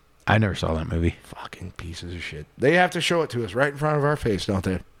sense. I never saw that movie. Fucking pieces of shit. They have to show it to us right in front of our face, don't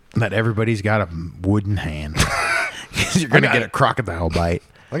they? That everybody's got a wooden hand. 'Cause you're going to got get it. a crocodile bite.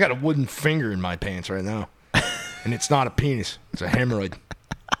 I got a wooden finger in my pants right now. And it's not a penis. It's a hemorrhoid.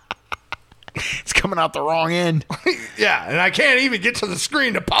 It's coming out the wrong end. Yeah, and I can't even get to the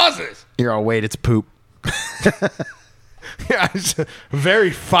screen to pause this. You're all, wait, it's poop. Yeah, it's a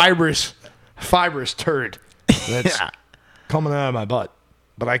very fibrous turd that's Yeah. coming out of my butt.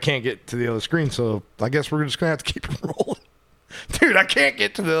 But I can't get to the other screen, so I guess we're just going to have to keep it rolling. Dude, I can't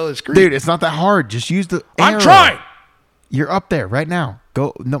get to the other screen. Dude, it's not that hard. Just use the I'm arrow. trying. You're up there right now.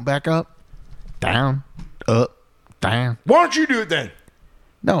 Go, no, back up. Down. Up. Down. Why don't you do it then?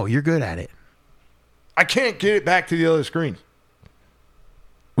 No, you're good at it. I can't get it back to the other screen.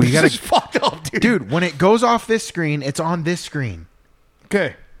 Well, you This is gotta, fucked up, dude. dude, when it goes off this screen, it's on this screen.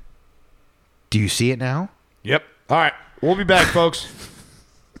 Okay. Do you see it now? Yep. All right. We'll be back, folks.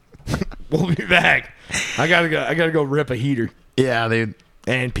 We'll be back. I gotta go rip a heater Yeah, dude.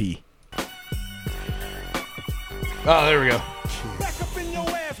 and pee. Oh, there we go. Back up in your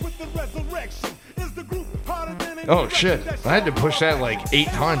ass with the resurrection. Is the group harder than an Oh shit. I had to push that like 8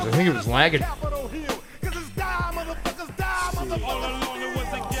 times. I think it was lagging. Capitol Hill? 'Cause it's die, motherfuckers, die, motherfuckers. All along it was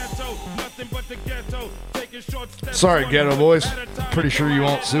a ghetto, nothing but the ghetto. Taking short steps Sorry, one ghetto step boys. at a time. Pretty sure you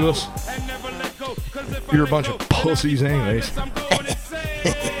won't sue us. And never let go, 'cause if I You're a let bunch go, of pussies anyways. I'm going insane.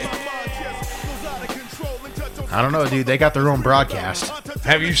 My mind just goes out of control and touch on I don't know, dude. They got their own broadcast.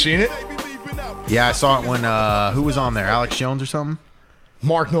 Have you seen it? baby leaving out. Yeah, I saw it when, who was on there? Alex Jones or something?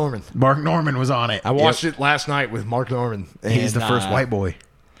 Mark Norman. Mark Norman was on it. I watched it last night with Mark Norman. He's and, the first white boy.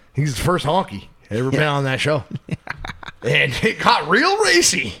 He's the first honky ever been on that show. And it got real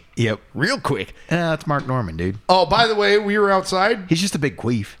racy Yep. real quick. Yeah, that's Mark Norman, dude. Oh, by the way, we were outside. He's just a big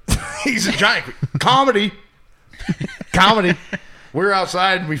queef. He's a giant comedy. Comedy. We were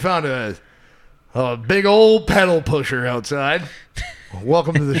outside and we found a big old pedal pusher outside.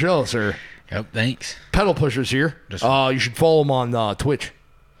 Welcome to the show, sir. Yep, thanks. Pedal pushers here. You should follow him on Twitch.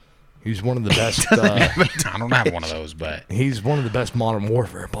 He's one of the best. I don't have one of those, but He's one of the best Modern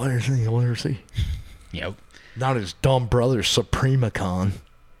Warfare players you'll ever see. yep. Not his dumb brother, Supremacon.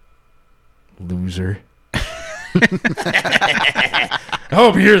 Loser. I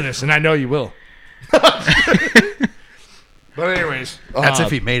hope you hear this, and I know you will. But anyways, That's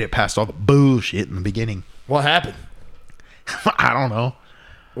if he made it past all the bullshit in the beginning. what happened? I don't know.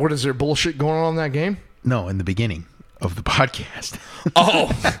 What is there bullshit going on in that game? No, in the beginning of the podcast. Oh,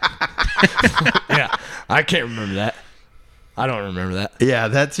 yeah, I can't remember that. I don't remember that. Yeah,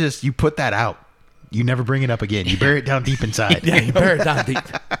 that's just, you put that out. You never bring it up again. You bury it down deep inside. Yeah, you bear it down deep.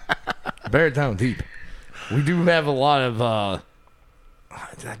 Bear it down deep. We do have a lot of.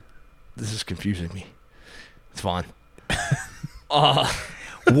 This is confusing me. It's fine.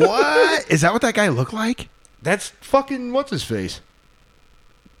 What? Is that what that guy looked like? That's fucking what's his face? Heath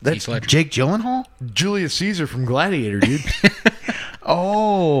That's Ledger. Jake Gyllenhaal? Julius Caesar from Gladiator, dude.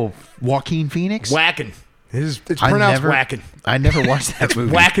 Oh, Joaquin Phoenix? Whacking. It's pronounced whacking. I never watched that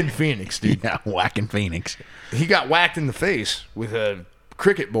movie. Whacking Phoenix, dude. Yeah, Whacking Phoenix. He got whacked in the face with a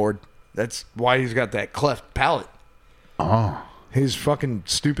cricket board. That's why he's got that cleft palate. Oh. His fucking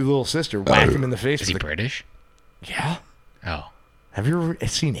stupid little sister whacked him in the face. Is he with a, British? yeah. Oh. Have you ever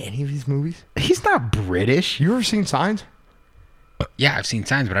seen any of these movies? He's not British. You ever seen Signs? Yeah, I've seen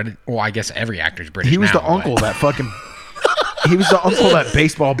signs, but I didn't. Well, I guess every actor's British. He was now, the uncle that fucking... He was the uncle that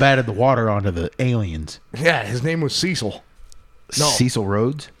baseball batted the water onto the aliens. Yeah, his name was Cecil. No. Cecil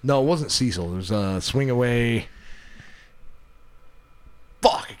Rhodes? No, it wasn't Cecil. It was Swing Away.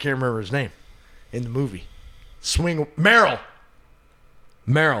 Fuck, I can't remember his name in the movie. Meryl.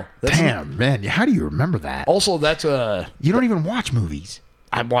 That's Damn, man. How do you remember that? Also, that's You don't even watch movies.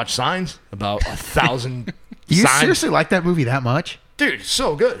 I watched Signs about 1,000. You Signs. seriously like that movie that much? Dude, it's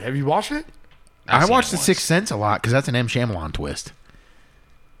so good. Have you watched it? I've I seen watched it The once. Sixth Sense a lot because that's an M. Shyamalan twist.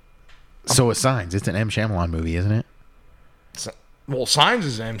 So is Signs. It's an M. Shyamalan movie, isn't it? Well, Signs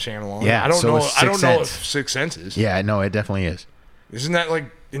is M. Shyamalan. Yeah, I don't so know. is I don't Sixth know if Sense. Sixth Sense is. Yeah, no, it definitely is. Isn't that like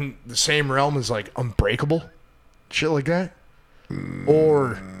in the same realm as like Unbreakable, shit like that?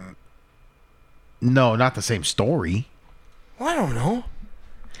 Or No, not the same story. well, I don't know.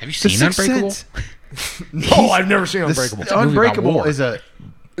 Have you The seen Sixth Unbreakable? Sense. No, I've never seen Unbreakable. a movie about Unbreakable war. is a...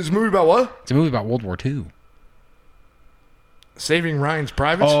 It's a movie about what? It's a movie about World War II. Saving Ryan's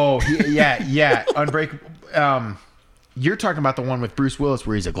Privates. Oh, yeah. Unbreakable. You're talking about the one with Bruce Willis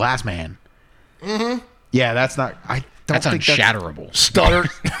where he's a glass man. Mm-hmm. Yeah, that's not... I don't That's think unshatterable. Stutter.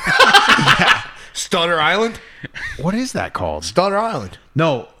 Stutter Island. What is that called? Stutter Island.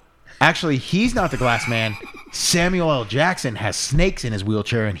 No, actually, he's not the glass man. Samuel L. Jackson has snakes in his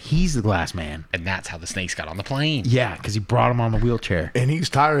wheelchair, and he's the glass man. And that's how the snakes got on the plane. Yeah, because he brought him on the wheelchair. And he's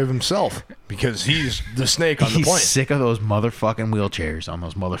tired of himself because he's the snake on the He's plane. sick of those motherfucking wheelchairs on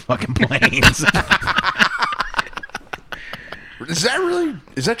those motherfucking planes. Is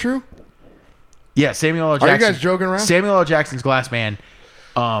that true? Yeah, Samuel L. Are Jackson. you guys joking around? Samuel L. Jackson's glass man.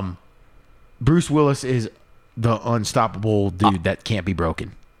 Bruce Willis is the unstoppable dude that can't be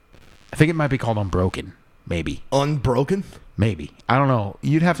broken. I think it might be called Unbroken. Maybe. Unbroken? Maybe. I don't know.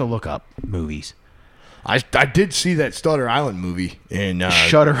 You'd have to look up movies. I did see that Stutter Island movie, and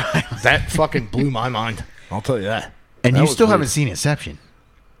Shutter Island. that fucking blew my mind. I'll tell you that. And That you was still weird. haven't seen Inception.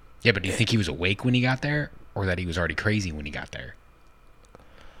 Yeah, but do you think he was awake when he got there, or that he was already crazy when he got there?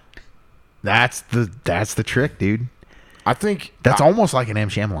 That's the trick, dude. I think That's almost like an M.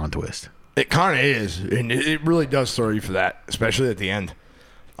 Shyamalan twist. it kind of is, and it really does throw you for that, especially at the end.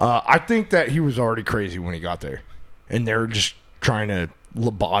 I think that he was already crazy when he got there, and they were just trying to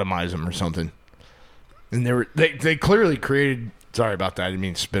lobotomize him or something. And they clearly created. Sorry about that. I didn't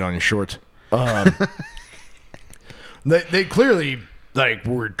mean to spit on your shorts. They clearly like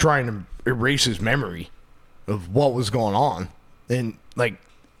were trying to erase his memory of what was going on, and like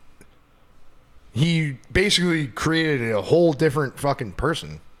he basically created a whole different fucking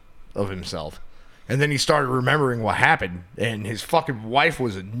person of himself. And then he started remembering what happened, and his fucking wife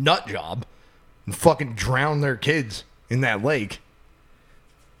was a nut job and fucking drowned their kids in that lake.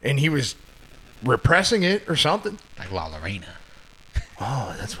 And he was repressing it or something. Like La Lorena.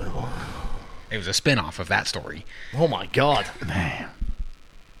 Oh, that's what it was. It was a spin-off of that story. Oh my God. Man.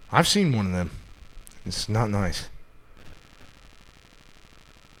 I've seen one of them. It's not nice.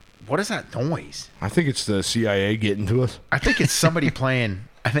 What is that noise? I think it's the CIA getting to us. I think it's somebody playing.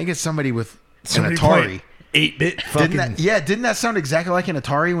 I think it's somebody with Somebody an Atari. 8-bit fucking. Didn't that sound exactly like an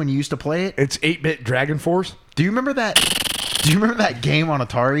Atari when you used to play it? It's 8-bit Dragon Force. Do you remember that? Do you remember that game on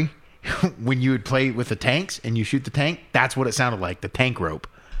Atari when you would play with the tanks and you shoot the tank? That's what it sounded like, the tank rope.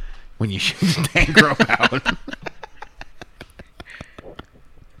 When you shoot the tank rope out.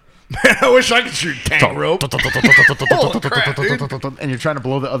 Man, I wish I could shoot tank rope. Holy crap, dude. And you're trying to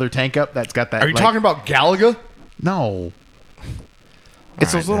blow the other tank up that's got that. Are you talking about Galaga? No.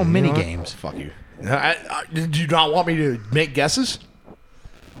 It's those little mini games. Fuck you. Did you not want me to make guesses?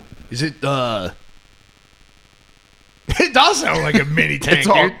 Is it, It does sound like a mini tank, It's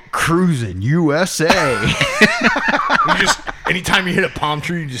all dude. cruising USA. You just, anytime you hit a palm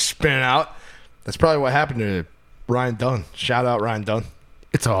tree, you just spin it out. That's probably what happened to Ryan Dunn. Shout out Ryan Dunn.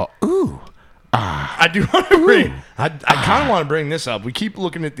 It's all, ooh. I do want to bring. I kind of want to bring this up. We keep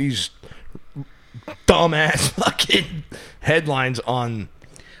looking at these dumbass fucking headlines on.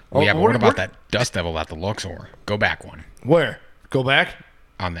 Yeah, but what what about that Dust Devil at the Luxor? Go back one Where? Go back.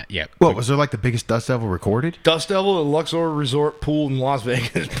 on that. Yeah. What, was there like the biggest Dust Devil recorded? Dust Devil at Luxor Resort Pool in Las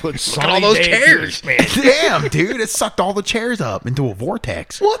Vegas put at all those chairs. man. Damn, dude. It sucked all the chairs up into a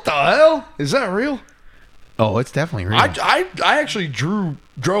vortex. What the hell? Is that real? Oh, it's definitely real. I actually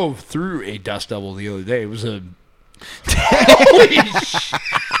drove through a Dust Devil the other day. It was a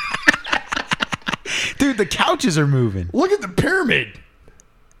Dude, the couches are moving. look at the pyramid.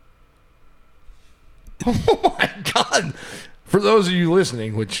 Oh my god! For those of you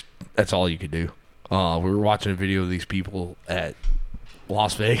listening, which that's all you could do, we were watching a video of these people at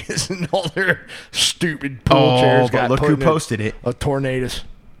Las Vegas and all their stupid pool chairs but got look put who in posted it. a tornadoes.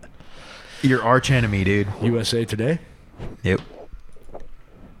 Your arch enemy, dude. USA Today. Yep.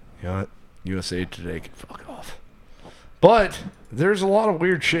 You know what? USA Today can fuck off. But there's a lot of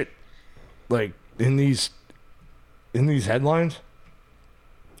weird shit, like in these headlines.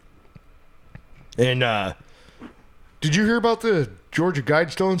 And did you hear about the Georgia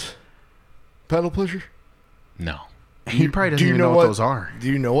Guidestones pedal pusher? No. He probably doesn't even know what those are. Do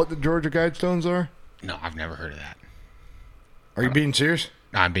you know what the Georgia Guidestones are? No, I've never heard of that. Are you being serious?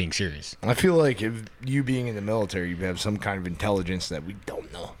 No, I'm being serious. I feel like if you being in the military, you have some kind of intelligence that we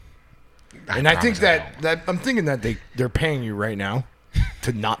don't know. And I think promise I don't. that I'm thinking that they're paying you right now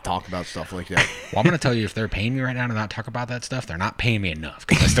to not talk about stuff like that. Well, I'm going to tell you, if they're paying me right now to not talk about that stuff, they're not paying me enough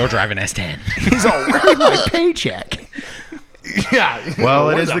because I still drive an S10. He's already my paycheck. Yeah. Well,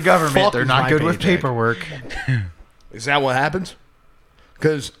 it Where is the fuck government. They're is not my good with paycheck? paperwork. Is that what happens?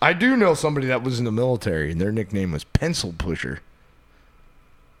 Because I do know somebody that was in the military, and their nickname was Pencil Pusher.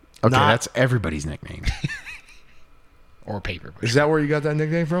 Okay, Not- that's everybody's nickname. Or paper. Is that where you got that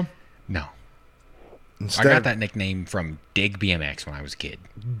nickname from? No. Instead I got of that nickname from Dig BMX when I was a kid.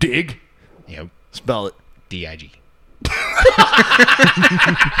 Dig. Yep. Spell it. D-I-G.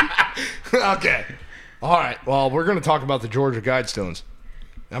 Okay. All right. Well, we're going to talk about the Georgia Guidestones.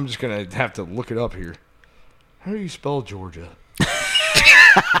 I'm just going to have to look it up here. How do you spell Georgia?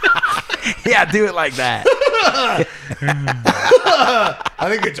 Yeah, do it like that. I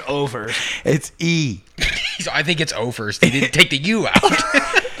think it's over. It's E. So I think it's O first. He didn't take the U out.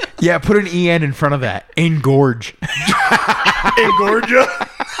 Yeah, put an EN in front of that. Engorge. Engorgia?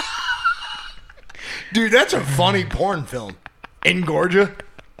 Dude, that's a funny porn film. Engorgia?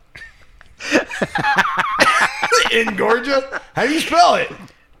 Engorgia? How do you spell it?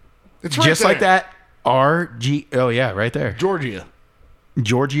 It's right Just like there. that. R-G. Oh, yeah, right there. Georgia.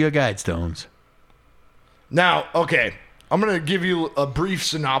 Georgia Guidestones. Now, okay, I'm going to give you a brief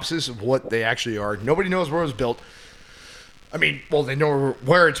synopsis of what they actually are. Nobody knows where it was built. I mean, well, they know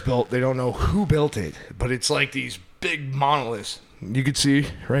where it's built. They don't know who built it. But it's like these big monoliths. You could see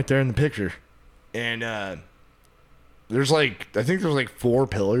right there in the picture. And there's like, I think there's like 4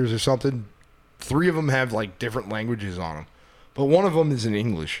 pillars or something. 3 of them have like different languages on them. But one of them is in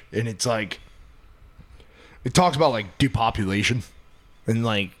English. And it's like, it talks about like depopulation. And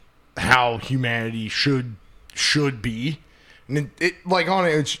like how humanity should be. And it like on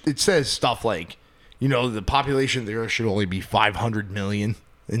it says stuff like, you know, the population of the earth should only be 500 million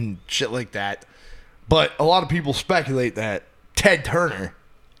and shit like that. But a lot of people speculate that Ted Turner,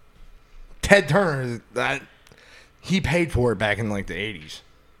 that he paid for it back in like the 80s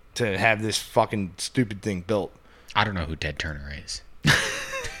to have this fucking stupid thing built. I don't know who Ted Turner is.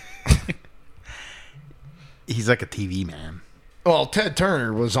 He's like a TV man. Well, Ted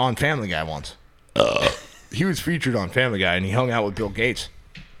Turner was on Family Guy once. He was featured on Family Guy, and he hung out with Bill Gates.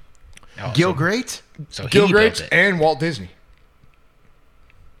 Oh, Gil Great? So Bill he built Gates it. and Walt Disney.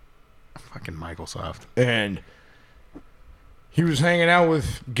 Fucking Microsoft. And he was hanging out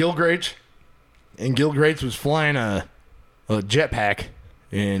with Gil Grates, and Gil Grates was flying a jetpack,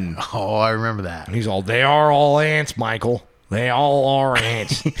 and Oh, I remember that. he's all, they are all ants, Michael. They all are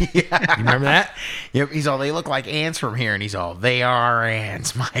ants. You remember that? Yep, he's all, they look like ants from here, and he's all, they are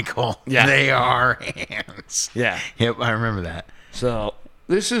ants, Michael. Yeah. They are ants. Yeah. Yep, I remember that. So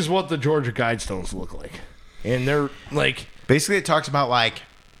this is what the Georgia Guidestones look like. And they're like, Basically, it talks about, like,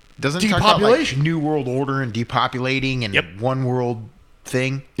 Doesn't it talk about, like, depopulation. New World Order and depopulating and Yep. one world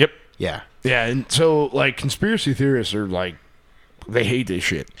thing? Yep. Yeah. Yeah, and so like conspiracy theorists are like, they hate this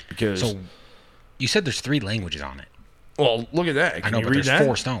shit because. So, you said there's 3 languages on it. Well, look at that. I Can know, you but read there's that?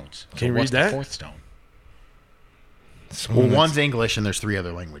 4 stones. Can you what's read that? the 4th stone? Well, one's English and there's 3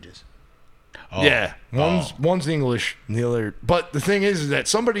 other languages. Oh. Yeah, one's English, and the other. But the thing is that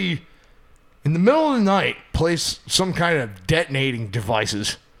somebody in the middle of the night placed some kind of detonating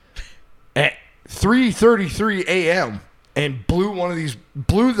devices at 3:33 a.m. and blew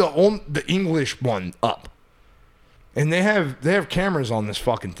the English one up. And they have cameras on this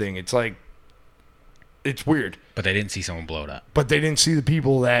fucking thing. It's like, it's weird. But they didn't see someone blow it up. But they didn't see the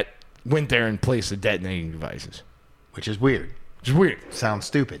people that went there and placed the detonating devices. Which is weird. It's weird. Sounds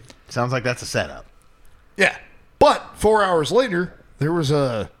stupid. Sounds like that's a setup. Yeah. But 4 hours later, there was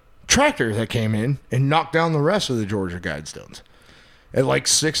a tractor that came in and knocked down the rest of the Georgia Guidestones at like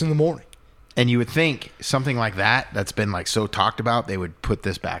 6 in the morning. And you would think something like that's been like so talked about, they would put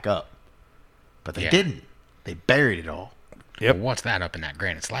this back up. But they Yeah. didn't. They buried it all. Yep. Well, what's that up in that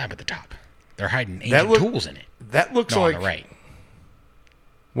granite slab at the top? They're hiding That ancient look- tools in it. That looks No, like on the right.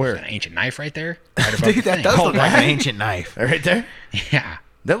 where? An ancient knife right there. Right above Dude, the that thing. does Oh, look like that? an ancient knife. Right there? Yeah.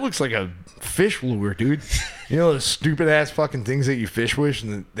 That looks like a fish lure, dude. You know those stupid ass fucking things that you fish with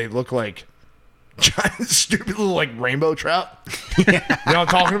and they look like giant stupid little like rainbow trout? You know what I'm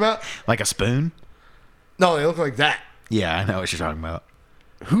talking about? Like a spoon? No, they look like that. Yeah, I know what you're talking about.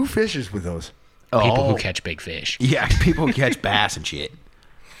 Who fishes with those? People Oh. who catch big fish. Yeah, people who catch bass and shit.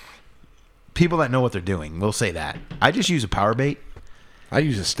 People that know what they're doing. We'll say that. I just use a power bait. I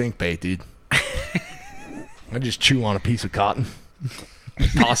use a stink bait, dude. I just chew on a piece of cotton.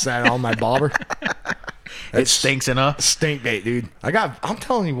 Toss that on my bobber. It stinks enough. Stink bait, dude. I'm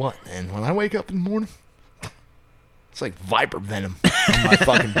telling you what, man. When I wake up in the morning, it's like viper venom on my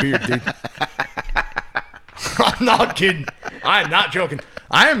fucking beard, dude. I'm not kidding. I am not joking.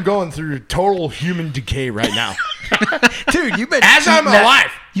 I am going through total human decay right now. Dude, you've been As I'm eating that-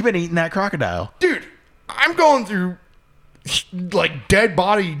 alive. You've been eating that crocodile. Dude, I'm going through like dead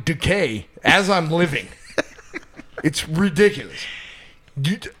body decay as I'm living. It's ridiculous.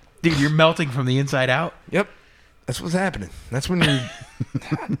 Dude, you're melting from the inside out. Yep. That's what's happening. That's when you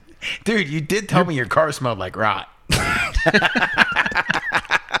Dude, you did tell me your car smelled like rot.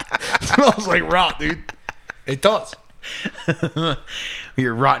 smells like rot, dude. It does.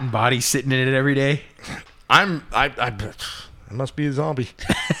 Your rotten body sitting in it every day. I must be a zombie.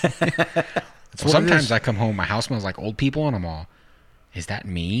 That's what it Sometimes is. I come home, my house smells like old people, and I'm all, is that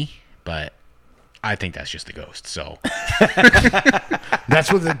me? But I think that's just a ghost. So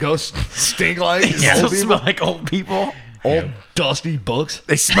That's what the ghosts stink like. is They old still people. smell like old people. Old dusty books.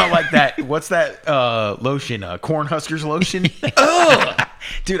 They smell like that. What's that lotion? Cornhuskers lotion?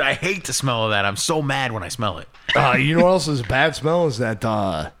 Dude, I hate the smell of that. I'm so mad when I smell it. You know what else is a bad smell? Is that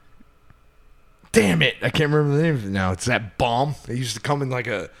damn it, I can't remember the name of it now. It's that bomb. It used to come in like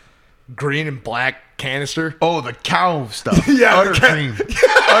a green and black canister. Oh, the cow stuff. Yeah, Utter the cow- cream.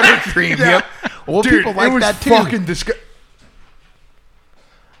 Utter cream. Yeah. Yep. Old Dude, people like it was that too. fucking disgusting.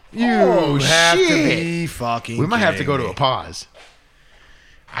 You Oh, have to shit. be fucking. We might have to go to kidding a pause.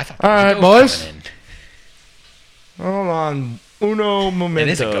 I thought All there right, was a ghost boys. coming in. me. Hold on. Uno momento.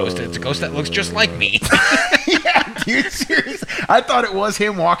 It is a ghost. It's a ghost that looks just like me. Dude, seriously. I thought it was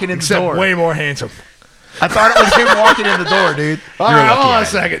him walking in the Except door. way more handsome. I thought it was him walking in the door, dude. All You're right, lucky hold on I a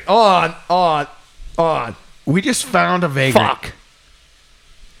second. On. We just found a vagrant. Fuck.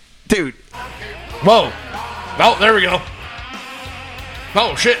 Dude, Whoa. Oh, there we go.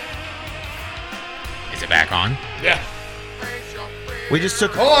 Oh, shit. Is it back on? Yeah. we just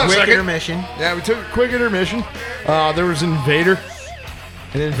took Hold on a a quick second. intermission. Yeah, we took a quick intermission. There was an invader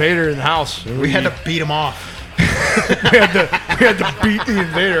in the house. And We had to beat him off. we had to beat the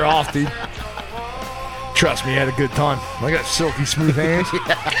invader off, dude. Trust me, I had a good time. I got silky smooth hands.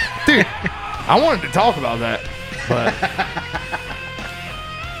 Dude, I wanted to talk about that, but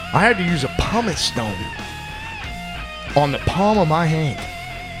I had to use a pumice stone on the palm of my hand.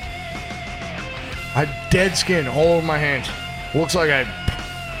 I had dead skin all over my hands. Looks like I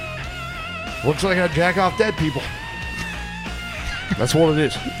jack off dead people. That's what it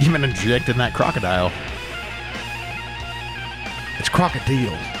is. You've been injecting that crocodile. It's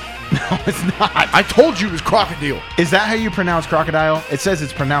crocodile. No, it's not. I told you it was crocodile. Is that how you pronounce crocodile? It says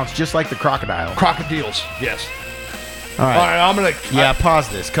it's pronounced just like the crocodile. Crocodiles. Yes. All right. All right, I'm gonna. Yeah, pause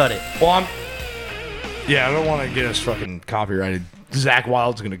this. Cut it. Yeah, I don't want to get us fucking copyrighted. Zach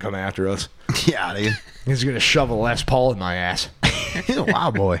Wild's gonna come after us. Yeah, dude. He's gonna shove a Les Paul in my ass. He's a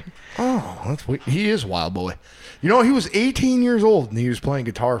wild boy. Oh, that's weird. He is Wild Boy. You know, he was 18 years old and he was playing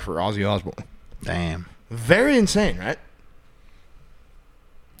guitar for Ozzy Osbourne. Damn. Very insane, right?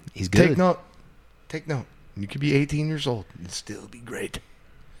 He's good. Take note. Take note. You could be 18 years old and still be great.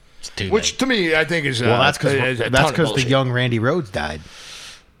 It's too Which late. to me, I think is Well, that's is a ton because of the bullshit. young Randy Rhoads died.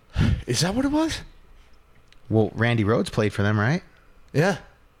 Is that what it was? Well, Randy Rhoads played for them, right? Yeah.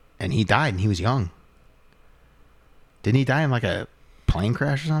 And he died, and he was young. Didn't he die in like a plane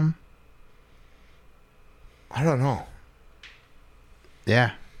crash or something? I don't know.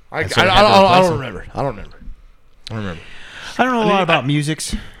 Yeah. I That's what had to don't replace him. remember. I don't remember. I don't know a lot about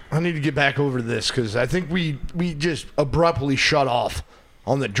musics. I need to get back over this because I think we just abruptly shut off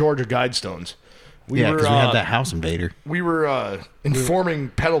on the Georgia Guidestones. Yeah, because we had that house invader. We were informing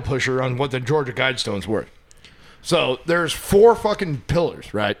Pedal Pusher on what the Georgia Guidestones were. So there's 4 fucking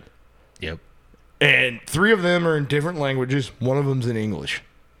pillars, right? Yep. And 3 of them are in different languages. One of them's in English.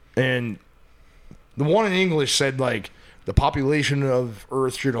 And the one in English said, like, the population of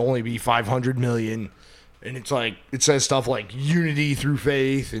Earth should only be 500 million. And it's like, it says stuff like unity through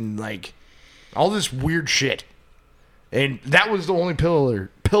faith and, like, all this weird shit. And that was the only pillar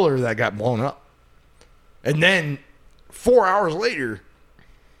that got blown up. And then 4 hours later,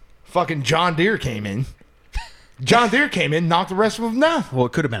 fucking John Deere came in. John Deere came in, knocked the rest of them down. Well,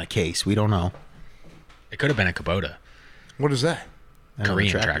 it could have been a case. We don't know. It could have been a Kubota. What is that? Another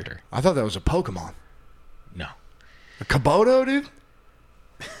Korean tractor. I thought that was a Pokemon. No. A Komodo, dude?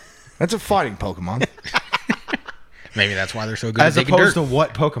 That's a fighting Pokemon. Maybe that's why they're so good As at digging opposed dirt. to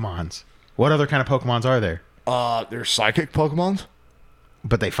what Pokemons? What other kind of Pokemons are there? There's psychic Pokemons.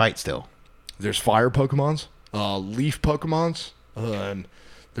 But they fight still. There's fire Pokemons. Leaf Pokemons.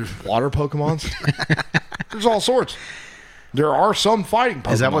 There's water Pokemons. There's all sorts. There are some fighting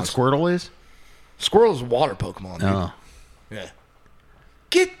Pokemons. Is that what Squirtle is? Squirtle is a water Pokemon, dude. Oh. Yeah.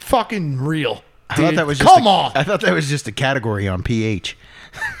 Get fucking real. I dude. thought that was just Come on. I thought that was just a category on pH.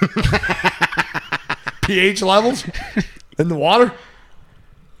 pH levels in the water.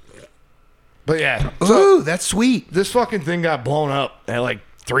 But yeah. So Ooh, that's sweet. this fucking thing got blown up at like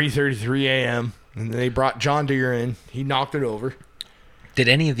 3:33 a.m. and they brought John Deere in. He knocked it over. Did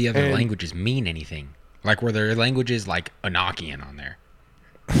any of the other And- languages mean anything? Like, were there languages like Enochian on there?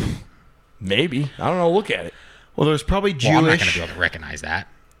 Maybe. I don't know. Look at it. Well, there's probably Well, I'm not going to Jewish. be able to recognize that.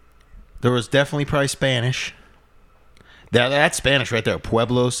 There was definitely probably Spanish. That's Spanish right there.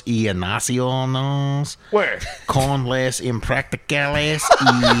 Pueblos y naciones Where? con les impracticables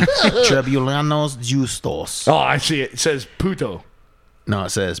y tribulanos justos. Oh, I see it. It says puto. No, it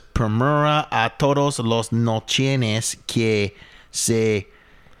says primera a todos los nochenes que se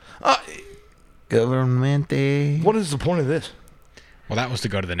governmente. What is the point of this? Well, that was to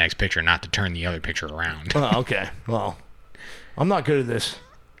go to the next picture, not to turn the other picture around. Oh, okay. Well, I'm not good at this.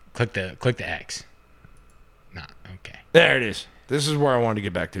 click the X. Not okay. There it is. This is where I wanted to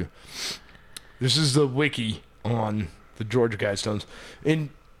get back to. This is the wiki on the Georgia Guidestones. And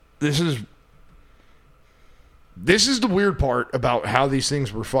this is the weird part about how these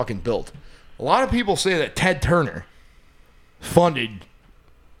things were fucking built. A lot of people say that Ted Turner funded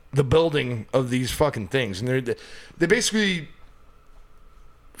the building of these fucking things. And they basically,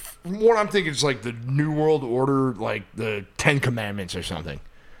 from what I'm thinking, it's like the New World Order, like the 10 Commandments or something.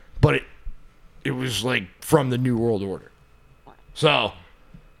 But it was like from the New World Order. So,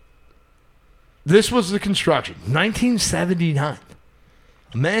 this was the construction. 1979.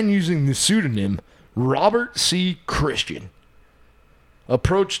 A man using the pseudonym Robert C. Christian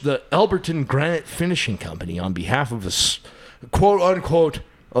approached the Elberton Granite Finishing Company on behalf of a quote-unquote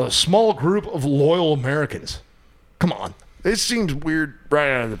a small group of loyal Americans. Come on. This seems weird right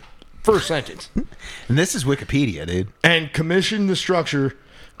out of the first sentence. And this is Wikipedia, dude. And commissioned the structure.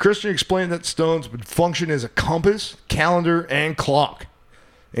 Christian explained that stones would function as a compass, calendar, and clock,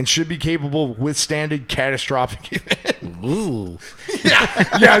 and should be capable of withstanding catastrophic events. Ooh.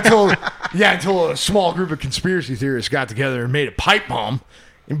 Until a small group of conspiracy theorists got together and made a pipe bomb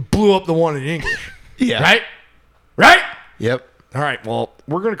and blew up the one in English. Yeah. Right? Right? Yep. All right, well,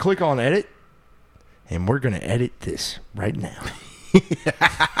 we're going to click on edit, and we're going to edit this right now.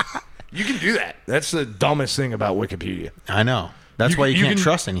 You can do that. That's the dumbest thing about Wikipedia. I know. That's why you can't can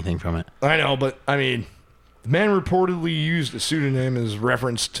trust anything from it. I know, but I mean, the man reportedly used a pseudonym as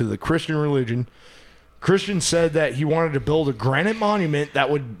reference to the Christian religion. Christian said that he wanted to build a granite monument that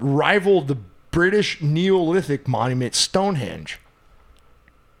would rival the British Neolithic monument Stonehenge.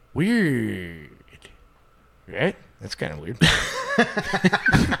 Weird. Right? That's kind of weird.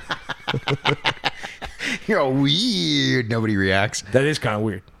 You're weird. Nobody reacts. That is kind of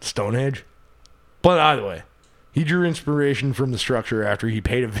weird. Stonehenge. But either way, He drew inspiration from the structure after he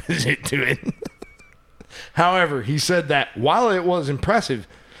paid a visit to it. However, he said that while it was impressive,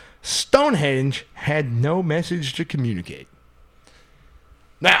 Stonehenge had no message to communicate.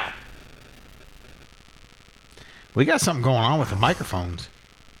 Now, We got something going on with the microphones.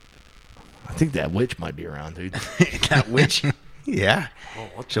 I think that witch might be around, dude. That witch. Yeah.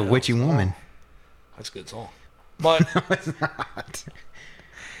 It's a witchy woman. That's a good song. But It's not.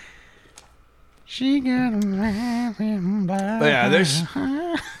 She got a laughing But yeah, this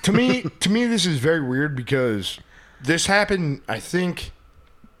to me this is very weird because this happened, I think,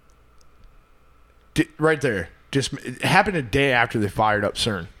 right there. Just it happened a day after they fired up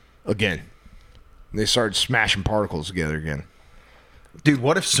CERN again. They started smashing particles together again. Dude,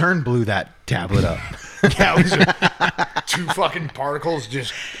 what if CERN blew that tablet up? Yeah, it was two fucking particles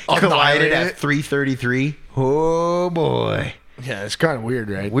just Collided annihilated at 333. Oh boy. it. Yeah, it's kind of weird,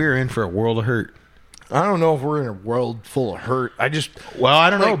 right? We're in for a world of hurt. I don't know if we're in a world full of hurt. Well, I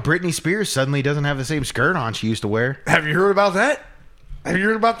don't know. Like- Britney Spears suddenly doesn't have the same skirt on she used to wear. Have you heard about that? Have you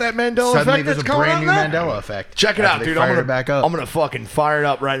heard about that Mandela Suddenly effect there's that's a going brand new on now? Mandela effect. Check it after out, they dude. fired it back up. I'm gonna fucking fire it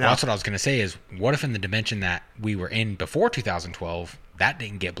up right now. Well, that's what I was going to say is, what if in the dimension that we were in before 2012, that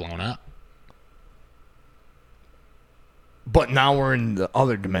didn't get blown up? But now we're in the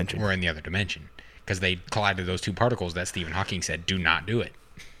other dimension. We're in the other dimension. Because they collided those two particles that Stephen Hawking said, do not do it.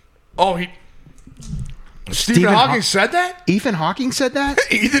 Oh, Stephen Hawking said that? Ethan Hawking said that?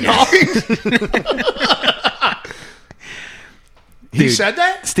 Ethan Hawking? He Dude, said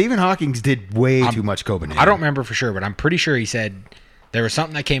that? Stephen Hawking did way too much Copenhagen. I don't remember for sure, but I'm pretty sure he said, there was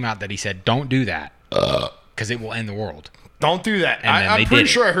something that came out that he said, don't do that. Because it will end the world. Don't do that. And then I'm they pretty did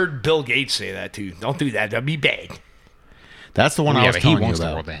sure I heard Bill Gates say that too. Don't do that. That'd be bad. That's the one I Yeah, was but he telling you wants the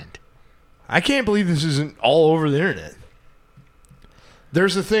about. world to end. I can't believe this isn't all over the internet.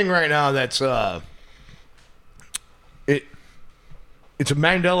 There's a thing right now that's it's a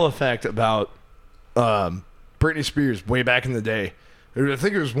Mandela effect about Britney Spears way back in the day. I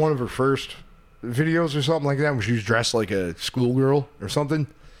think it was one of her first videos or something like that when she was dressed like a schoolgirl or something.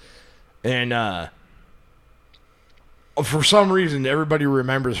 And for some reason, everybody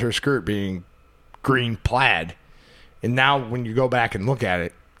remembers her skirt being green plaid. And now when you go back and look at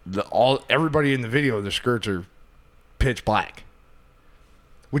it, everybody in the video, the skirts are pitch black.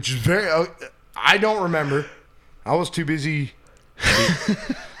 Which is very... I don't remember. I was too busy...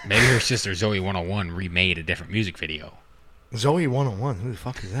 Maybe her sister Zoe 101 remade a different music video. Zoe 101, who the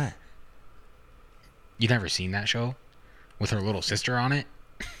fuck is that? You never seen that show? With her little sister on it?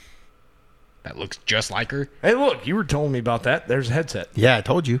 That looks just like her? Hey, look, you were telling me about that. There's a headset. Yeah, I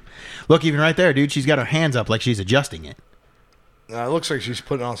told you. Look, even right there, dude, she's got her hands up like she's adjusting it. It looks like she's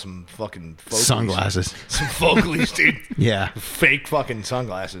putting on some fucking Foglies. Sunglasses. Some Foglies, dude. Yeah. Fake fucking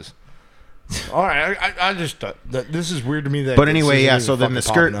sunglasses. All right, I just this is weird to me that. But this anyway, isn't yeah, even so then the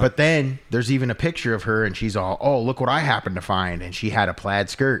fucking skirt, popping up. but then there's even a picture of her and she's all, oh, look what I happened to find. And she had a plaid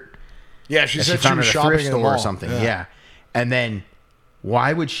skirt. yeah, she That said she found was at a shopping thrift in the store or mall. something. Yeah. And then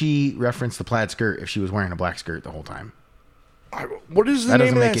why would she reference the plaid skirt if she was wearing a black skirt the whole time? What is the That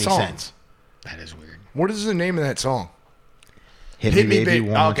name doesn't of make that any song? sense. That is weird. What is the name of that song? Hit me, baby, Babe.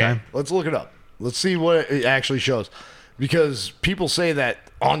 one more Okay, time. let's look it up. Let's see what it actually shows, because people say that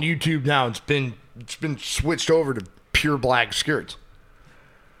on YouTube now it's been switched over to pure black skirts,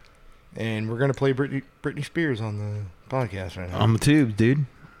 and we're gonna play Britney Spears on the podcast right now. On the tubes, dude.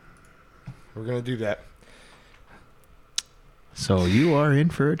 We're gonna do that. So you are in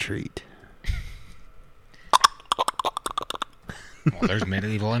for a treat. Well, there's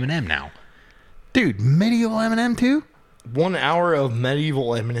medieval Eminem now. Dude, medieval Eminem too? 1 hour of medieval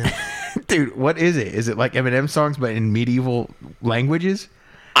Eminem. Dude, what is it? Is it like Eminem songs but in medieval languages?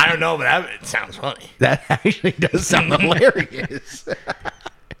 I don't know, but it sounds funny. That actually does sound hilarious.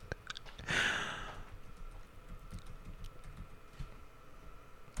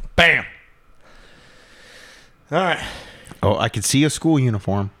 Bam. All right. Oh, I could see a school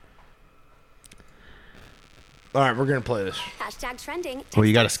uniform. All right, we're gonna play this. Hashtag trending. Well,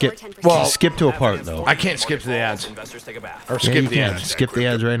 you got to skip. Well, skip to a part though. I can't skip to the ads. Investors take a bath. Or Yeah, skip you the can. ads. Skip the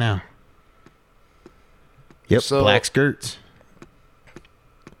ads right now. Yep, So- black skirts.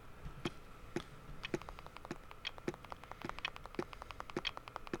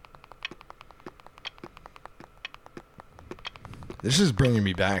 This is bringing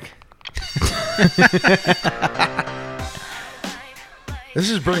me back. This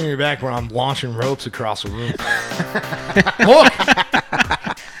is bringing me back when I'm launching ropes across the room. Look!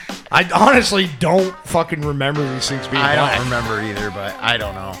 I honestly don't fucking remember these things being I black. don't remember either, but I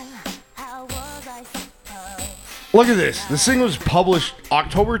don't know. Look at this. This thing was published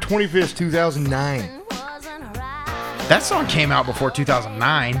October 25th, 2009. That song came out before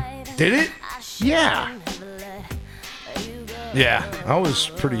 2009. Did it? Yeah. Yeah, I was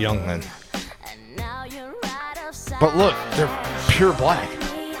pretty young then. But look, they're pure black.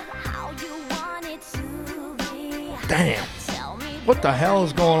 Damn. What the hell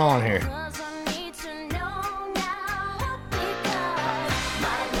is going on here?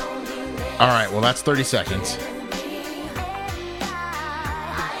 All right, well, that's 30 seconds.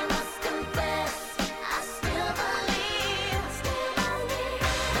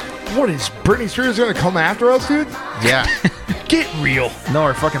 What is Britney Spears gonna come after us, dude? Yeah. Get real. No,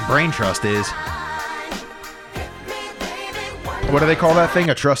 her fucking brain trust is. What do they call that thing?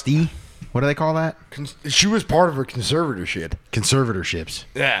 A trustee? What do they call that? She was part of her conservatorship. Conservatorships.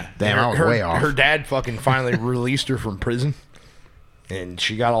 Yeah. Damn, I was her, way off. Her dad fucking finally released her from prison, and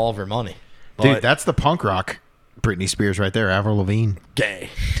she got all of her money. Dude, But that's the punk rock Britney Spears right there, Avril Lavigne. gay.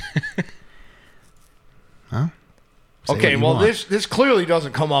 Huh? Say Okay, what you well, want. this clearly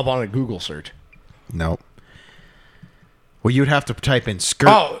doesn't come up on a Google search. Nope. Well, you'd have to type in skirt.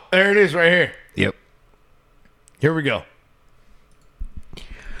 Oh, there it is right here. Yep. Here we go.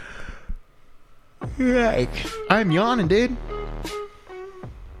 I'm yawning, dude.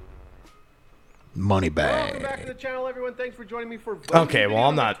 Money Welcome back to bag. the channel, everyone. Thanks for joining me for Okay, well,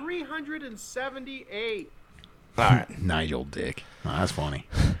 I'm not- 378. All right. Nigel Dick. Oh, that's funny.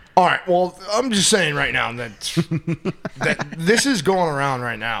 All right. Well, I'm just saying right now that that this is going around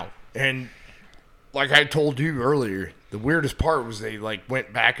right now, and like I told you earlier, the weirdest part was they like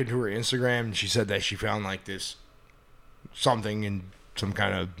went back into her Instagram and she said that she found like this something in some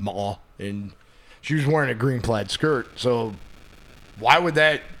kind of mall, and she was wearing a green plaid skirt. So why would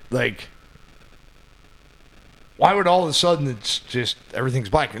that like? Why would all of a sudden it's just everything's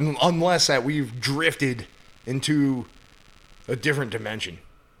black? Unless that we've drifted into a different dimension.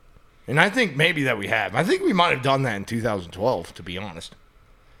 And I think maybe that we have. I think we might have done that in 2012, to be honest.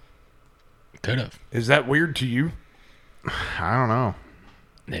 Could have. Is that weird to you? I don't know.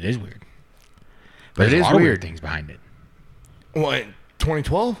 It is weird. But There's it a is lot of weird. things behind it. What,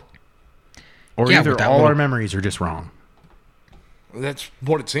 2012? Or Yeah, either with that all little- our memories are just wrong. That's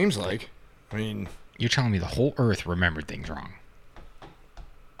what it seems like. I mean, You're telling me the whole Earth remembered things wrong.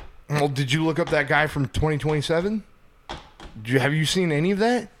 well, did you look up that guy from 2027? Have you seen any of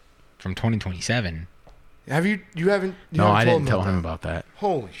that? From 2027, Have you? You haven't? You No, haven't I told didn't tell him about that.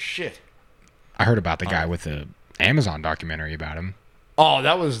 Holy shit! I heard about the guy with the Amazon documentary about him. Oh,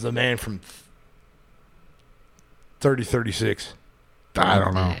 that was the man from 3036. I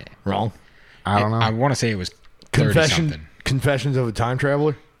don't know. Wrong. I don't know. I want to say it was 30 something. Confessions of a Time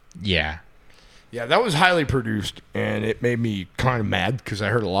Traveler. Yeah. Yeah, that was highly produced, and it made me kind of mad because I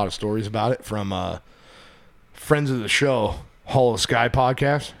heard a lot of stories about it from friends of the show, Hollow Sky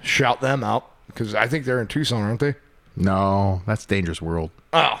Podcast. Shout them out because I think they're in Tucson, aren't they? No, that's Dangerous World.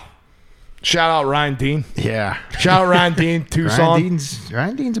 Oh, shout out Ryan Dean. Yeah. Shout out Ryan Dean, Tucson.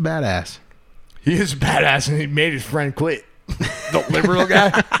 Ryan Dean's a badass. He is badass, and he made his friend quit. The liberal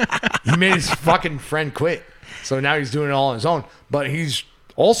guy. He made his fucking friend quit. So now he's doing it all on his own. But he's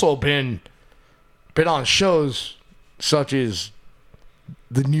also been on shows such as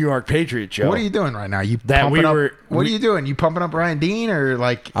the New York Patriot show. What are you doing right now? You That pumping we up, were- What we- are you doing? You pumping up Ryan Dean or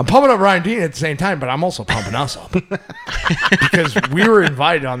like? I'm pumping up Ryan Dean at the same time, but I'm also pumping us up. Because we were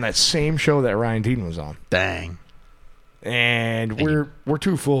invited on that same show that Ryan Dean was on. Dang. And we're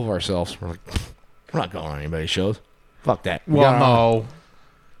too full of ourselves. We're like, we're not going on anybody's shows. Fuck that. We Well, got our own. no,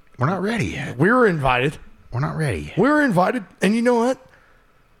 we're not ready yet. We were invited. We're not ready yet. We were invited, and you know what?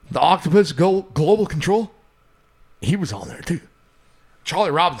 The Octopus Global Control, he was on there too.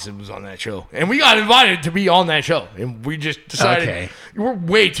 Charlie Robinson was on that show, and we got invited to be on that show, and we just decided Okay. we're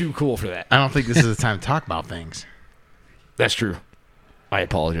way too cool for that. I don't think this is the time to talk about things. That's true. I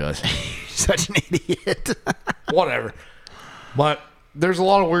apologize. Such an idiot. Whatever. But there's a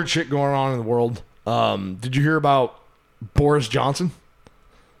lot of weird shit going on in the world. Did you hear about Boris Johnson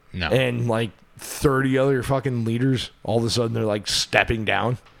No. and like 30 other fucking leaders? All of a sudden they're like stepping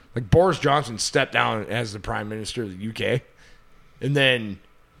down. Like Boris Johnson stepped down as the prime minister of the UK. And then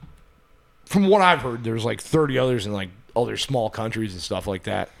from what I've heard, there's like 30 others in like other small countries and stuff like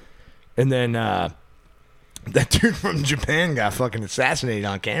that. And then that dude from Japan got fucking assassinated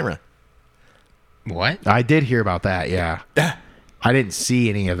on camera. What? I did hear about that. Yeah. I didn't see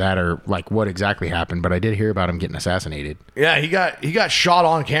any of that or like what exactly happened, but I did hear about him getting assassinated. Yeah, he got shot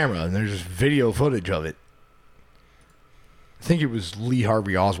on camera, and there's video footage of it. I think it was Lee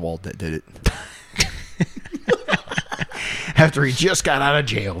Harvey Oswald that did it. After he just got out of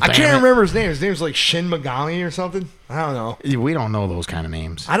jail. I damn can't it. remember his name. His name's like Shin Megami or something. I don't know. We don't know those kind of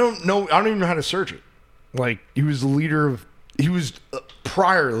names. I don't know. I don't even know how to search it. Like, he was the leader of... He was a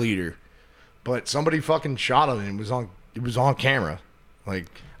prior leader. But somebody fucking shot him, and it was on camera. Like...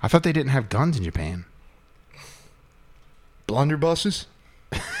 I thought they didn't have guns in Japan. Blunderbusses?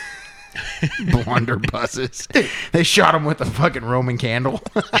 Blunderbusses. They shot him with a fucking Roman candle.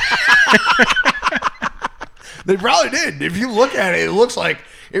 They probably did. If you look at it, it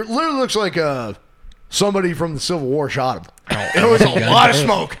literally looks like somebody from the Civil War shot him. It was a lot of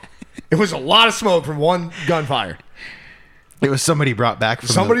smoke. It was a lot of smoke from one gunfire. It was somebody brought back from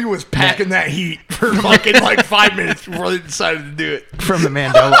Somebody was packing that heat for fucking like 5 minutes before they decided to do it. from the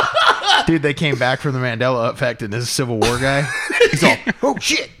Mandela. Dude, they came back from the Mandela effect, and this Civil War guy, he's all, oh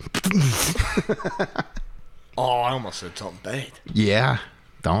shit. Oh, I almost said something bad. Yeah,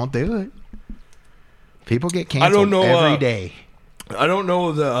 don't do it. People get canceled every day. I don't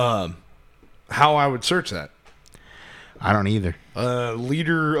know the how I would search that. I don't either.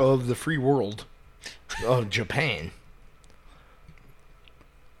 Leader of the free world of Japan.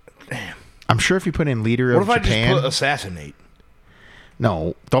 Damn. I'm sure if you put in leader What of if Japan, I just put assassinate?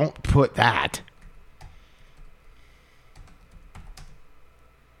 no, don't put that.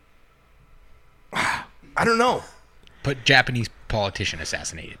 I don't know. Put Japanese politician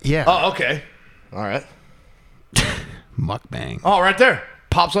assassinated. Yeah, Oh, okay. All right. mukbang. Oh, right there.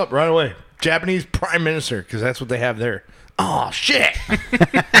 Pops up right away. Japanese prime minister, because that's what they have there. Oh, shit.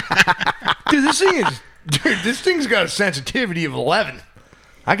 This thing's got a sensitivity of 11.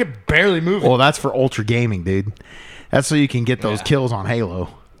 I could barely move it. Well, that's for ultra gaming, dude. That's so you can get those Yeah. kills on Halo.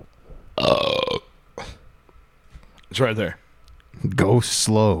 It's right there. Go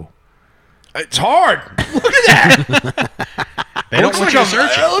slow. It's hard. Look at that. They don't want you to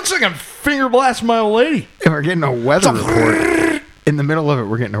search It it. looks like I'm finger blasting my old lady. And we're getting a weather report. In the middle of it,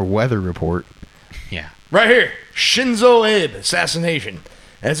 we're getting a weather report. Yeah. Right here. Shinzo Abe assassination.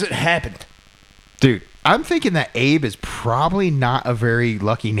 As it happened. Dude, I'm thinking that Abe is probably not a very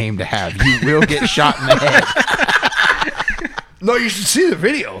lucky name to have. You will get shot in the head. No, you should see the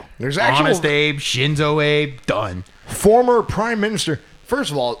video. There's actual Honest Abe, Shinzo Abe, done. former prime minister.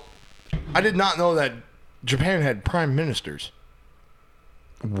 First of all, I did not know that Japan had prime ministers.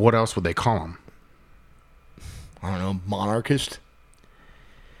 What else would they call him? I don't know, monarchist.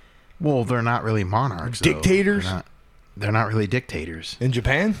 Well, they're not really monarchs. though. Dictators? They're not really dictators. In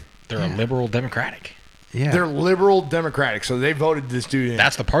Japan, They're a liberal democratic. Yeah. they're liberal democratic, so they voted this dude in.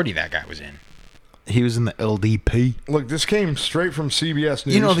 That's the party that guy was in. He was in the LDP. Look, this came straight from CBS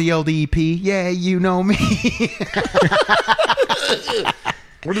News. You know the LDP? Yeah, you know me.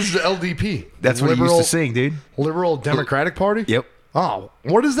 What is the LDP? That's what he used to sing, dude. Liberal Democratic Party? Yep. Oh,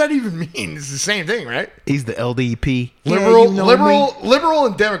 what does that even mean? It's the same thing, right? He's the LDP. Liberal, Yeah, you know me. liberal,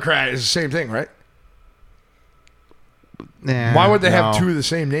 and Democrat is the same thing, right? Nah, Why would they have no. two of the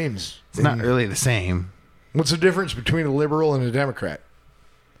same names? It's not really the same. What's the difference between a liberal and a Democrat?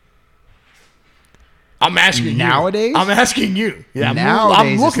 I'm asking you. Nowadays? I'm asking you. Yeah, Nowadays, I'm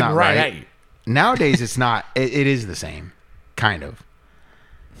it's looking not right right. at you. Nowadays, it's not. It is the same, kind of.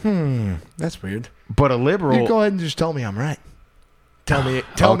 That's weird. But a liberal. You go ahead and just tell me I'm right. Tell me.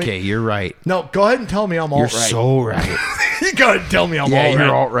 Tell okay, me. you're right. No, go ahead and tell me I'm all You're right. so right. You go ahead and tell me I'm Yeah, all right.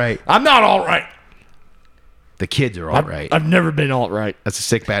 you're all right. I'm not all right. The kids are all right. I've never been all right. That's a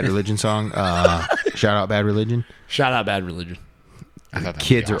sick Bad Religion song. Shout out Bad Religion. Shout out Bad Religion. I thought that was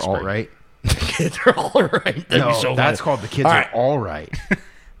Kids the are all Offspring. right. Kids are all right. That'd No, be so that's funny. called The Kids All Are right. All Right.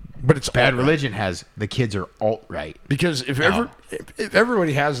 But it's Bad all right. Religion has The Kids Are Alt Right. Because if No. if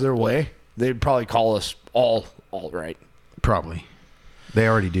everybody has their way, they'd probably call us all right. Probably. They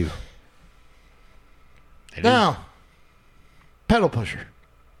already do. They do. Now, pedal pusher.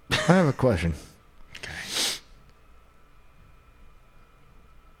 I have a question. Okay.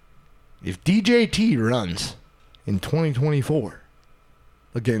 If DJT runs in 2024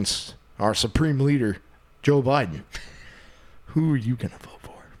 against our supreme leader, Joe Biden, who are you going to vote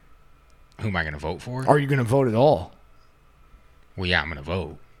for? Who am I going to vote for? Are you going to vote at all? Well, yeah, I'm going to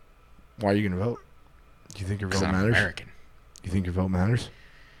vote Why are you going to vote? Do you think your because vote I'm matters? American. Do you think your vote matters? Do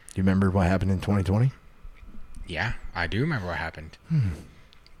you remember what happened in 2020? Yeah, I do remember what happened.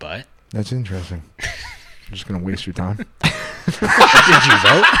 But That's interesting. I'm just going to waste your time. did you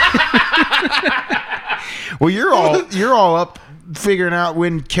vote? Well, you're all up figuring out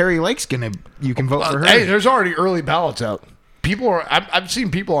when Carrie Lake's you can vote for her. Hey, there's already early ballots out. People are. I've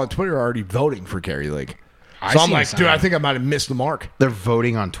seen people on Twitter already voting for Carrie Lake. I So I'm seen a like, dude, I sign. think I might have missed the mark. They're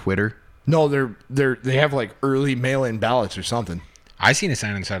voting on Twitter. No, they have like early mail-in ballots or something. I seen a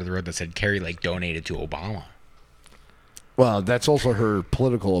sign on the side of the road that said Carrie Lake donated to Obama. Well, that's also her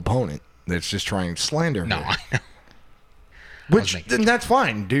political opponent that's just trying to slander her. No, I know. Which making- then that's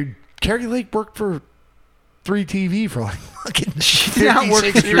fine, dude. Carrie Lake worked for 3 TV for like fucking She did not work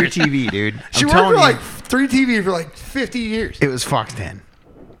 56 for Free years. TV, dude. She I'm worked telling for you, like 3 TV for like 50 years. it was Fox 10.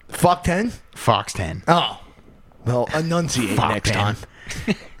 Fuck 10? Fox 10. Oh. Well, enunciate Fuck next 10. time.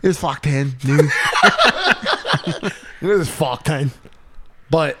 It was Fox 10, dude. It was fuck 10.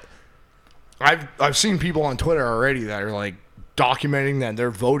 But I've seen people on Twitter already that are like documenting that they're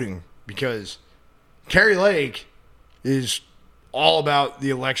voting because Carrie Lake is all about the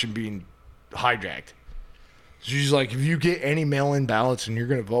election being hijacked. She's like, if you get any mail-in ballots and you're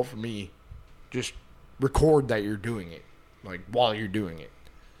going to vote for me, just record that you're doing it, like while you're doing it,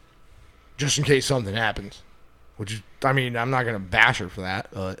 just in case something happens. Which is, I mean, I'm not going to bash her for that,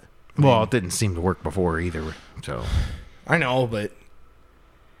 but Well, it didn't seem to work before either. So, I know. But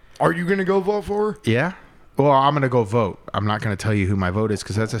are you going to go vote for her? yeah. Well, I'm going to go vote. I'm not going to tell you who my vote is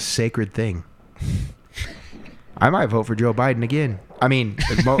because that's a sacred thing. I might vote for Joe Biden again. I mean,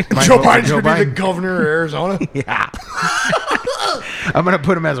 Joe Biden's going to be the governor of Arizona. Yeah. I'm going to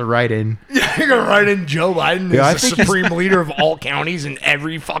put him as a write-in. Yeah, you're going to write in Joe Biden Yeah, I as the think he's- supreme leader of all counties in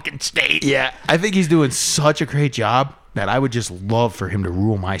every fucking state. Yeah. I think he's doing such a great job that I would just love for him to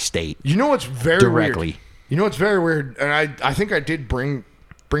rule my state You know what's very directly. weird? You know what's very weird? And I think I did bring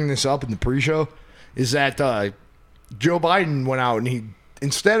this up in the pre-show, is that Joe Biden went out and he,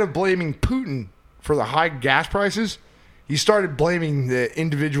 instead of blaming Putin for the high gas prices, he started blaming the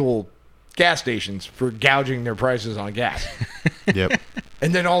individual gas stations for gouging their prices on gas. Yep.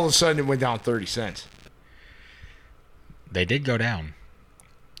 And then all of a sudden it went down 30 cents. They did go down.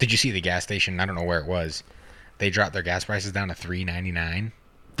 Did you see the gas station? I don't know where it was. They dropped their gas prices down to $3.99,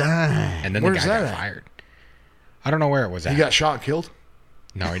 and then Where's the guy that got at? fired. I don't know where it was at. He got shot and killed?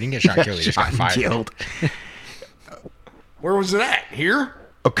 No, he didn't get shot and killed. He just got Shot and fired. killed. Where was it at? Here?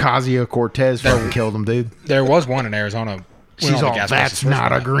 Ocasio-Cortez fucking killed him, dude. There was one in Arizona. when She's the all, gas that's prices first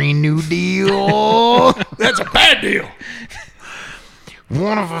not a went up." Green New Deal. That's a bad deal.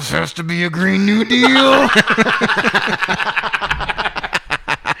 One of us has to be a Green New Deal.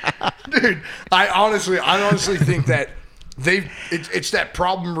 Dude, I honestly think that it's that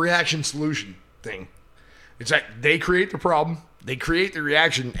problem reaction solution thing. It's like they create the problem, they create the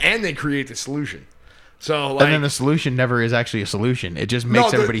reaction, and they create the solution. So like And then the solution never is actually a solution. It just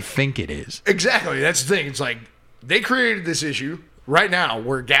makes No, everybody think it is. exactly, that's the thing. It's like they created this issue right now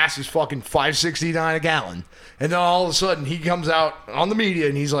where gas is fucking $5.69 a gallon, and then all of a sudden he comes out on the media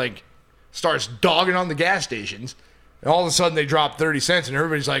and he's like starts dogging on the gas stations, and all of a sudden they drop 30 cents, and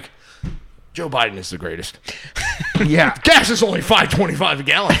everybody's like, Joe Biden is the greatest. Yeah. Gas is only $5.25 a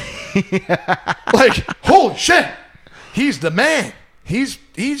gallon. Like, holy shit, he's the man. He's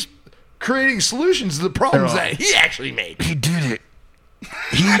creating solutions to the problems that he actually made. He did it.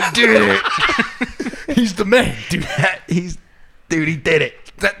 He did it. He's the man, dude. Dude, he did it.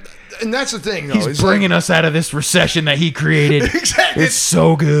 And that's the thing, though. He's is bringing us out of this recession that he created. Exactly. It's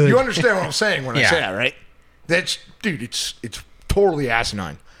so good. You understand what I'm saying when I Yeah. say that, right? That's, dude, it's totally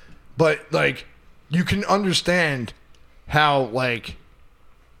asinine. But like, you can understand how like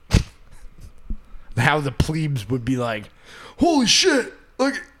how the plebes would be like, holy shit!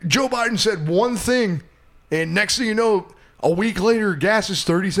 Look, Joe Biden said one thing, and next thing you know, a week later, gas is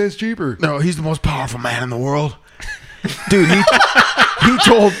 30 cents cheaper. No, he's the most powerful man in the world. Dude,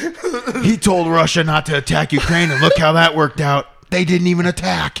 he told Russia not to attack Ukraine, and look how that worked out. They didn't even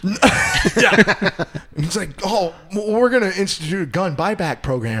attack. Yeah. And it's like, oh, we're gonna institute a gun buyback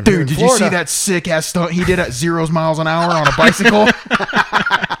program. here in Dude, did you Florida. see that sick ass stunt he did at 0 miles an hour on a bicycle?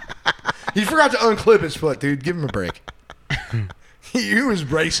 He forgot to unclip his foot, dude. Give him a break. he was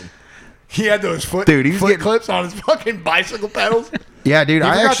racing. He had those foot Dude, he was foot getting- clips on his fucking bicycle pedals. Yeah, dude, He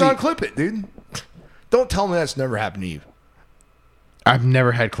I forgot actually to unclip it, dude. Don't tell me that's never happened to you. I've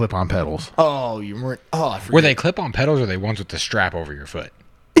never had clip-on pedals. Oh, you weren't. Oh, I forgot. Were they clip-on pedals or are they ones with the strap over your foot?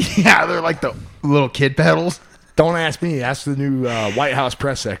 Yeah, they're like the little kid pedals. Don't ask me. Ask the new White House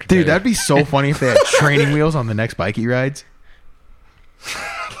press secretary. Dude, that'd be so funny if they had training wheels on the next bike he rides.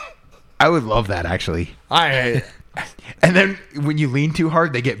 I would love that, actually. I And then when you lean too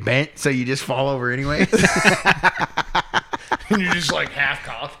hard, they get bent, so you just fall over anyway. and you're just like half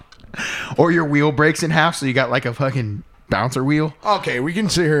cocked. Or your wheel breaks in half, so you got like a fucking bouncer wheel. Okay, we can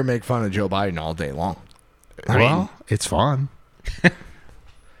sit here and make fun of Joe Biden all day long. I mean, Well, it's fun.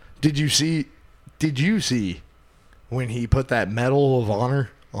 did you see when he put that Medal of Honor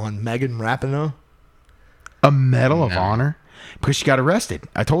on Megan Rapinoe? A Medal of Honor? Because she got arrested.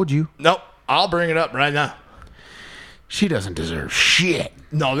 I told you. Nope. I'll bring it up right now. She doesn't deserve shit.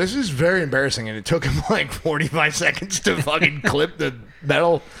 No, this is very embarrassing, and it took him like 45 seconds to fucking clip the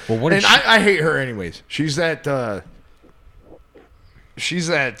medal. Well, what and is she- I hate her anyways. She's that She's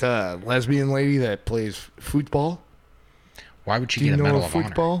that lesbian lady that plays football. Why would she Do you get a know Medal of Honor?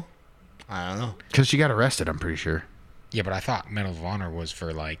 football? I don't know. Because she got arrested, I'm pretty sure. Yeah, but I thought Medal of Honor was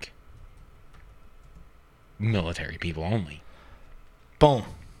for like military people only. Boom.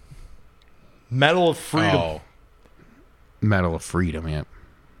 Medal of Freedom. Oh, Medal of Freedom, yep.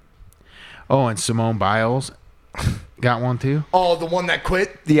 Oh, and Simone Biles got one too? Oh, the one that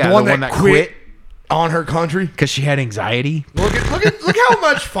quit? Yeah, the one that quit on her country? Because she had anxiety. Look how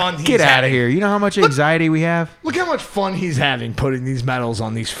much fun he's Get out of having. here. You know how much anxiety we have? Look how much fun he's having putting these medals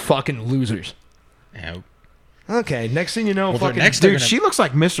on these fucking losers. yeah. Okay, next thing you know, Well, they're fucking... next- They're Dude, gonna- she looks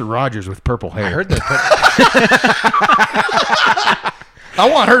like Mr. Rogers with purple hair. I heard they put. I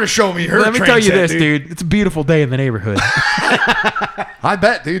want her to show me her Let me train tell you set, this, dude. It's a beautiful day in the neighborhood. I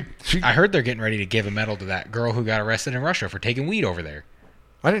bet, dude. I heard they're getting ready to give a medal to that girl who got arrested in Russia for taking weed over there.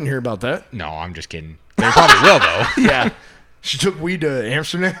 I didn't hear about that. No, I'm just kidding. They probably will though. Yeah. She took weed to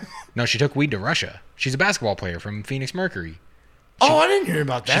Amsterdam? No, she took weed to Russia. She's a basketball player from Phoenix Mercury. Oh, I didn't hear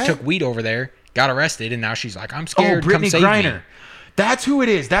about that. She took weed over there, got arrested, and now she's like, "I'm Oh, scared. Come Brittany save Griner. me." That's who it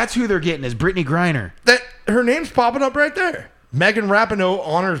is. That's who they're getting is Brittany Griner. That her name's popping up right there. Megan Rapinoe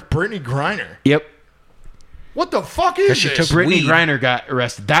honors Brittany Griner. Yep. What the fuck is she this? took Brittany weed. Griner got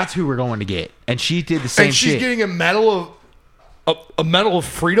arrested. That's who we're going to get. And she did the same and she's shit. getting a medal of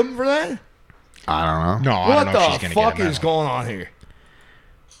freedom for that? I don't know. No, I What don't know if she's the gonna fuck get a is medal. going on here?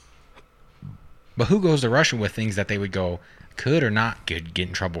 But who goes to Russia with things that they would go could or not could get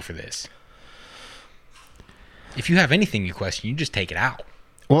in trouble for this? If you have anything you question, you just take it out.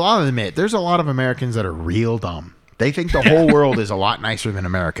 Well, I'll admit, there's a lot of Americans that are real dumb. They think the whole world is a lot nicer than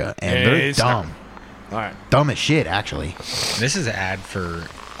America, and they're It's dumb. All right. Dumb as shit, actually. This is an ad for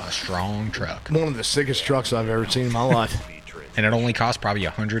a strong truck, One of the sickest trucks I've ever seen in my life. and it only costs probably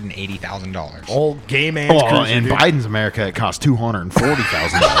 $180,000. Old gay man's Oh, cruiser, in dude. Biden's America, it costs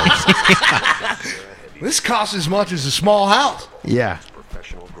 $240,000. This costs as much as a small house. Yeah.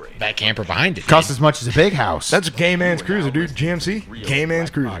 That camper behind it. Costs as much as a big house. That's a gay man's cruiser, dude. GMC. Gay man's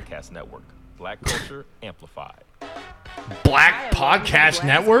cruiser. Podcast Network. Black Culture Amplified. Black Podcast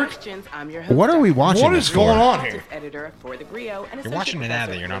Network? What are we watching? What this is for? going on here? Editor for the Griot and You're watching an ad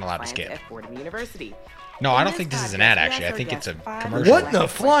that associate you're not allowed to professor skip. at Fordham University. No, I In don't think this this is an podcast, ad, we actually. I ask think our it's a guests 5 commercial. What the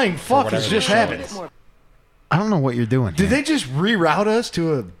flying fuck whatever has just the show happened? is. I don't know what you're doing. Did here. they just reroute us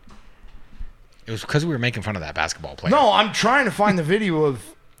to a... It was because we were making fun of that basketball player. No, I'm trying to find the video of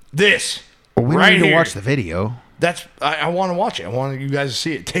this. Well, we right need to here. watch the video. That's I want to watch it. I want you guys to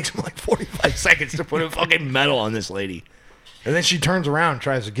see it. It takes them like 45 seconds to put a fucking medal on this lady. And then she turns around and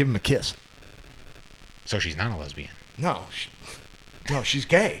tries to give him a kiss. So she's not a lesbian. No, she's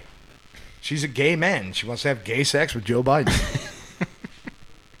gay. She's a gay man. She wants to have gay sex with Joe Biden.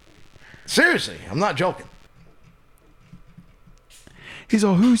 Seriously, I'm not joking. He's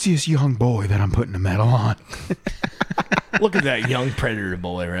all, who's this young boy that I'm putting a medal on? Look at that young predator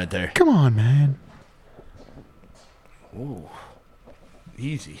boy right there. Come on, man. Ooh,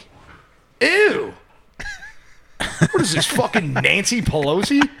 easy. Ew. What is this, fucking Nancy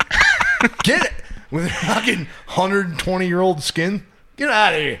Pelosi? Get it. With her fucking 120-year-old skin? Get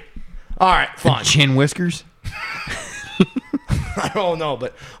out of here. All right, fine. Chin whiskers. I don't know,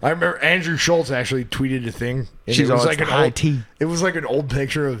 but I remember Andrew Schultz actually tweeted a thing. And She's it was all, like it's an high old, tea. It was like an old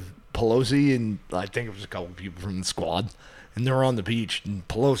picture of Pelosi, and I think it was a couple people from the squad, and they were on the beach, and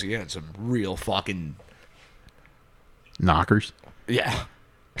Pelosi had some real fucking... Knockers. Yeah.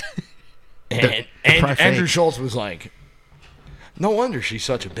 They're And probably Andrew fake. Schultz was like, no wonder she's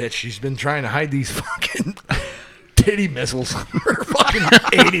such a bitch. She's been trying to hide these fucking titty missiles for fucking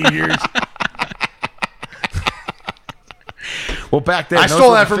 80 years. Well, back then, I those stole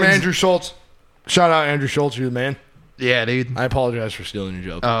were that the from things- Andrew Schultz. Shout out Andrew Schultz, you're the man. Yeah, dude. I apologize for stealing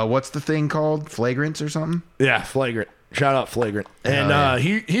your joke. What's the thing called? Flagrants or something? Yeah, Flagrant. Shout out Flagrant. And yeah.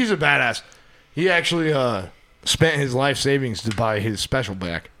 he's a badass. He actually spent his life savings to buy his special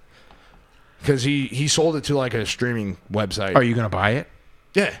back. Because he sold it to like a streaming website. Are you going to buy it?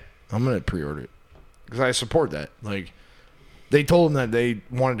 Yeah, I'm gonna pre-order it because I support that. Like, they told him that they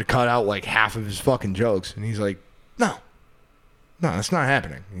wanted to cut out like half of his fucking jokes, and he's like, "No, that's not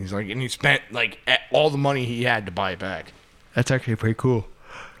happening." He's like, and he spent like all the money he had to buy it back. That's actually pretty cool.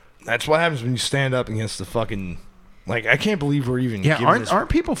 That's what happens when you stand up against the fucking. Like, I can't believe we're even. Yeah, giving this, aren't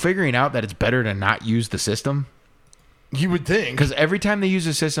people figuring out that it's better to not use the system? you would think? Because every time they use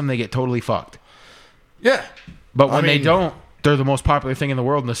the system, they get totally fucked. Yeah, But when I they mean- don't, they're the most popular thing in the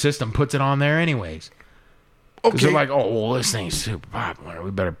world, and the system puts it on there anyways. Because okay. they're like, oh, well, this thing's super popular.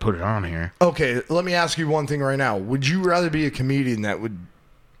 We better put it on here. Okay, let me ask you one thing right now. Would you rather be a comedian that would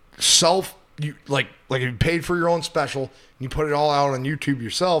you like if you paid for your own special and you put it all out on YouTube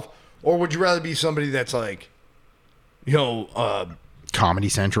yourself, or would you rather be somebody that's like, Comedy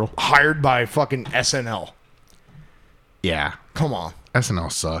Central? hired by fucking SNL? Yeah. Come on.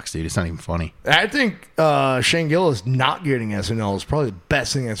 SNL sucks, dude. It's not even funny. I think Shane Gillis not getting SNL is probably the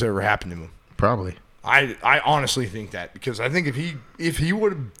best thing that's ever happened to him. Probably. I honestly think that, because I think if he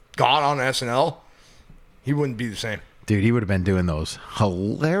would have got on SNL, he wouldn't be the same. Dude, he would have been doing those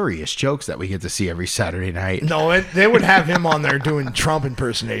hilarious jokes that we get to see every Saturday night. No, they would have him on there doing Trump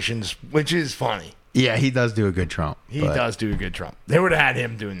impersonations, which is funny. Yeah, he does do a good Trump. He does do a good Trump. They would have had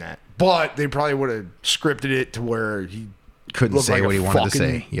him doing that. But they probably would have scripted it to where he couldn't looked say like what a he wanted to fucking-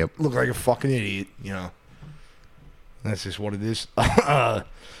 say. Yep. Looked like a fucking idiot, That's just what it is.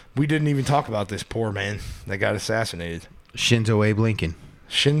 We didn't even talk about this poor man that got assassinated. Shinzo Abe Lincoln.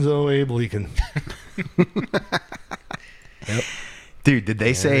 Shinzo Abe Lincoln. Yep. Dude, did they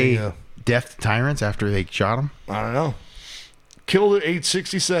you say go. death to tyrants after they shot him? I don't know. Killed at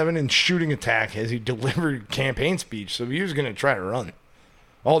 8:67 in shooting attack as he delivered campaign speech. So he was going to try to run.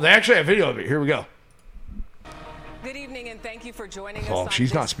 Oh, they actually have video of it. Here we go. Good evening, and thank you for joining us. Oh, on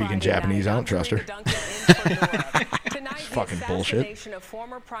she's not this speaking Friday Japanese. night. I don't I'm trust her. Tamika Duncan in for Nora. Tonight, Fucking the bullshit. assassination of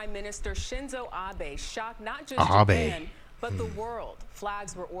former Prime Minister Shinzo Abe shocked not just Abe. Japan, but the world.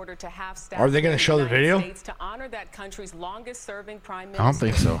 Flags were ordered to half-staff. Are they gonna in show the United video? States to honor that country's longest-serving prime I minister.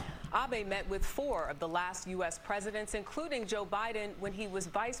 don't think so. Abe met with 4 of the last U.S. presidents, including Joe Biden, when he was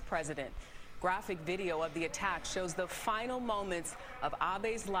vice president. Graphic video of the attack shows the final moments of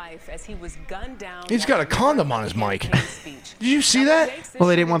Abe's life as he was gunned down. He's got a condom on his mic. Did you see that? Well,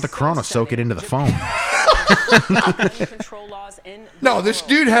 they didn't want the corona soak it into the phone. No, this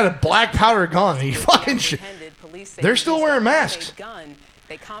dude had a black powder gun. He fucking shit. They're still wearing masks.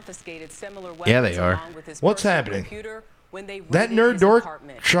 They confiscated similar weapons. Yeah, they are. along with his What's personal happening? computer when they That raided nerd his dork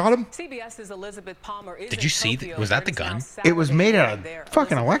apartment. shot him? CBS's Elizabeth Palmer is Did in you see Tokyo, was that where the it's now gun? It was Saturday made out night of there.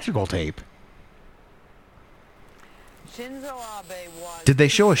 fucking Elizabeth. electrical tape. Shinzo Abe was Did they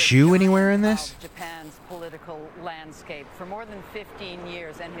show a shoe anywhere in this? of Japan's political landscape for more than 15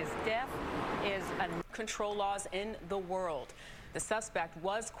 years, and his death is control laws in the world. The suspect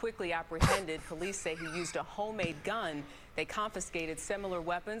was quickly apprehended. Police say he used a homemade gun. They confiscated similar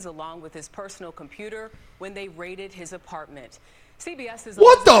weapons along with his personal computer when they raided his apartment. CBS's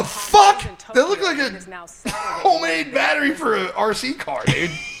What the Elizabeth Palmer is in fuck? That looked Tokyo, like where it a is now Saturday. homemade battery for an RC car, dude.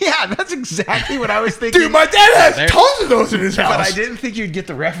 Yeah, that's exactly what I was thinking. Dude, my dad has tons of those in his house. But I didn't think you'd get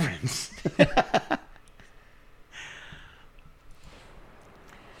the reference.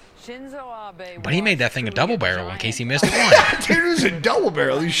 Shinzo Abe. But he made that thing a double barrel in case he missed one. Dude, it was a double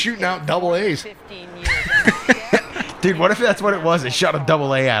barrel. He's shooting out double A's. 15 years. Dude, what if that's what it was? It shot a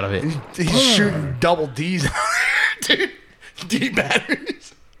double A out of it. He's shooting double D's. Dude, D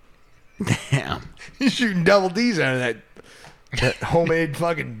batteries. Damn. He's shooting double D's out of that homemade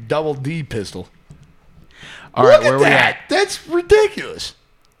fucking double D pistol. All right, Look where at we that. at? That's ridiculous.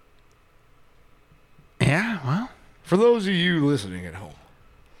 Yeah, well. For those of you listening at home,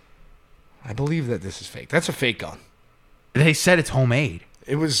 I believe that this is fake. That's a fake gun. They said it's homemade.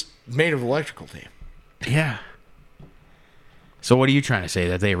 It was made of electrical tape. Yeah. So what are you trying to say?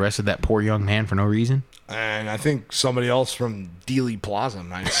 That they arrested that poor young man for no reason? And I think somebody else from Dealey Plaza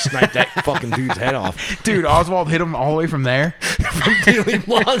might have sniped that fucking dude's head off. Dude, Oswald hit him all the way from there. From Dealey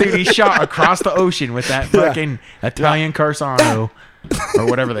Plaza. Dude, he shot across the ocean with that fucking Italian Carsano or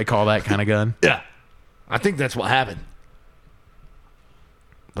whatever they call that kind of gun. Yeah. I think that's what happened.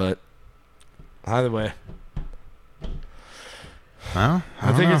 But either way, Well,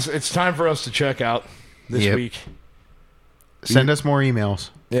 I think it's time for us to check out this week. Send us more emails.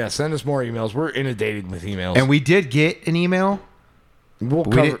 Yeah, send us more emails. We're inundated with emails. And we did get an email. We'll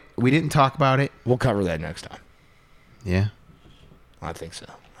but cover. we didn't talk about it. We'll cover that next time. Yeah. I think so.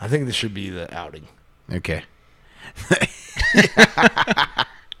 I think this should be the outing. Okay.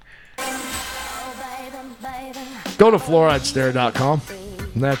 Go to fluoridestare.com.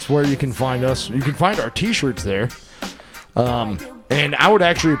 That's where you can find us. You can find our t-shirts there. And I would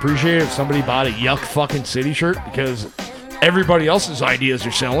actually appreciate it if somebody bought a Yuck Fucking City shirt, because everybody else's ideas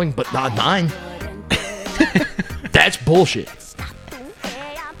are selling, but not mine. That's bullshit.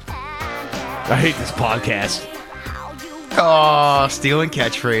 I hate this podcast. Oh, stealing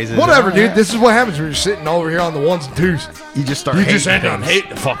catchphrases. Whatever, dude. This is what happens when you're sitting over here on the ones and twos. You just start You hating just end up things. hating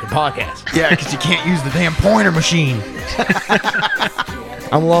the fucking podcast. Yeah, because you can't use the damn pointer machine.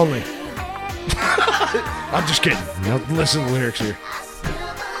 I'm lonely. I'm just kidding. Now listen to the lyrics here.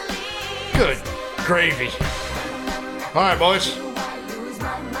 Good gravy. All right, boys.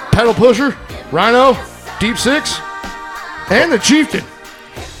 Pedal Pusher, Rhino, Deep Six, and the Chieftain.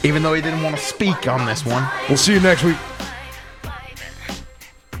 Even though he didn't want to speak on this one. We'll see you next week.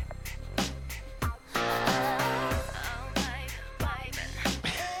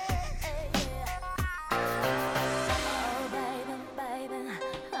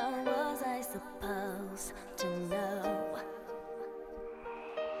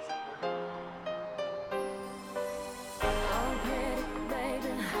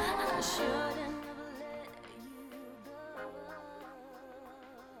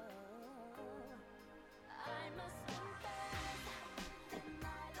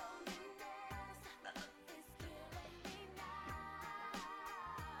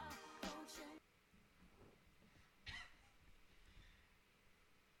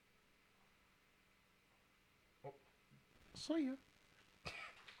 See ya.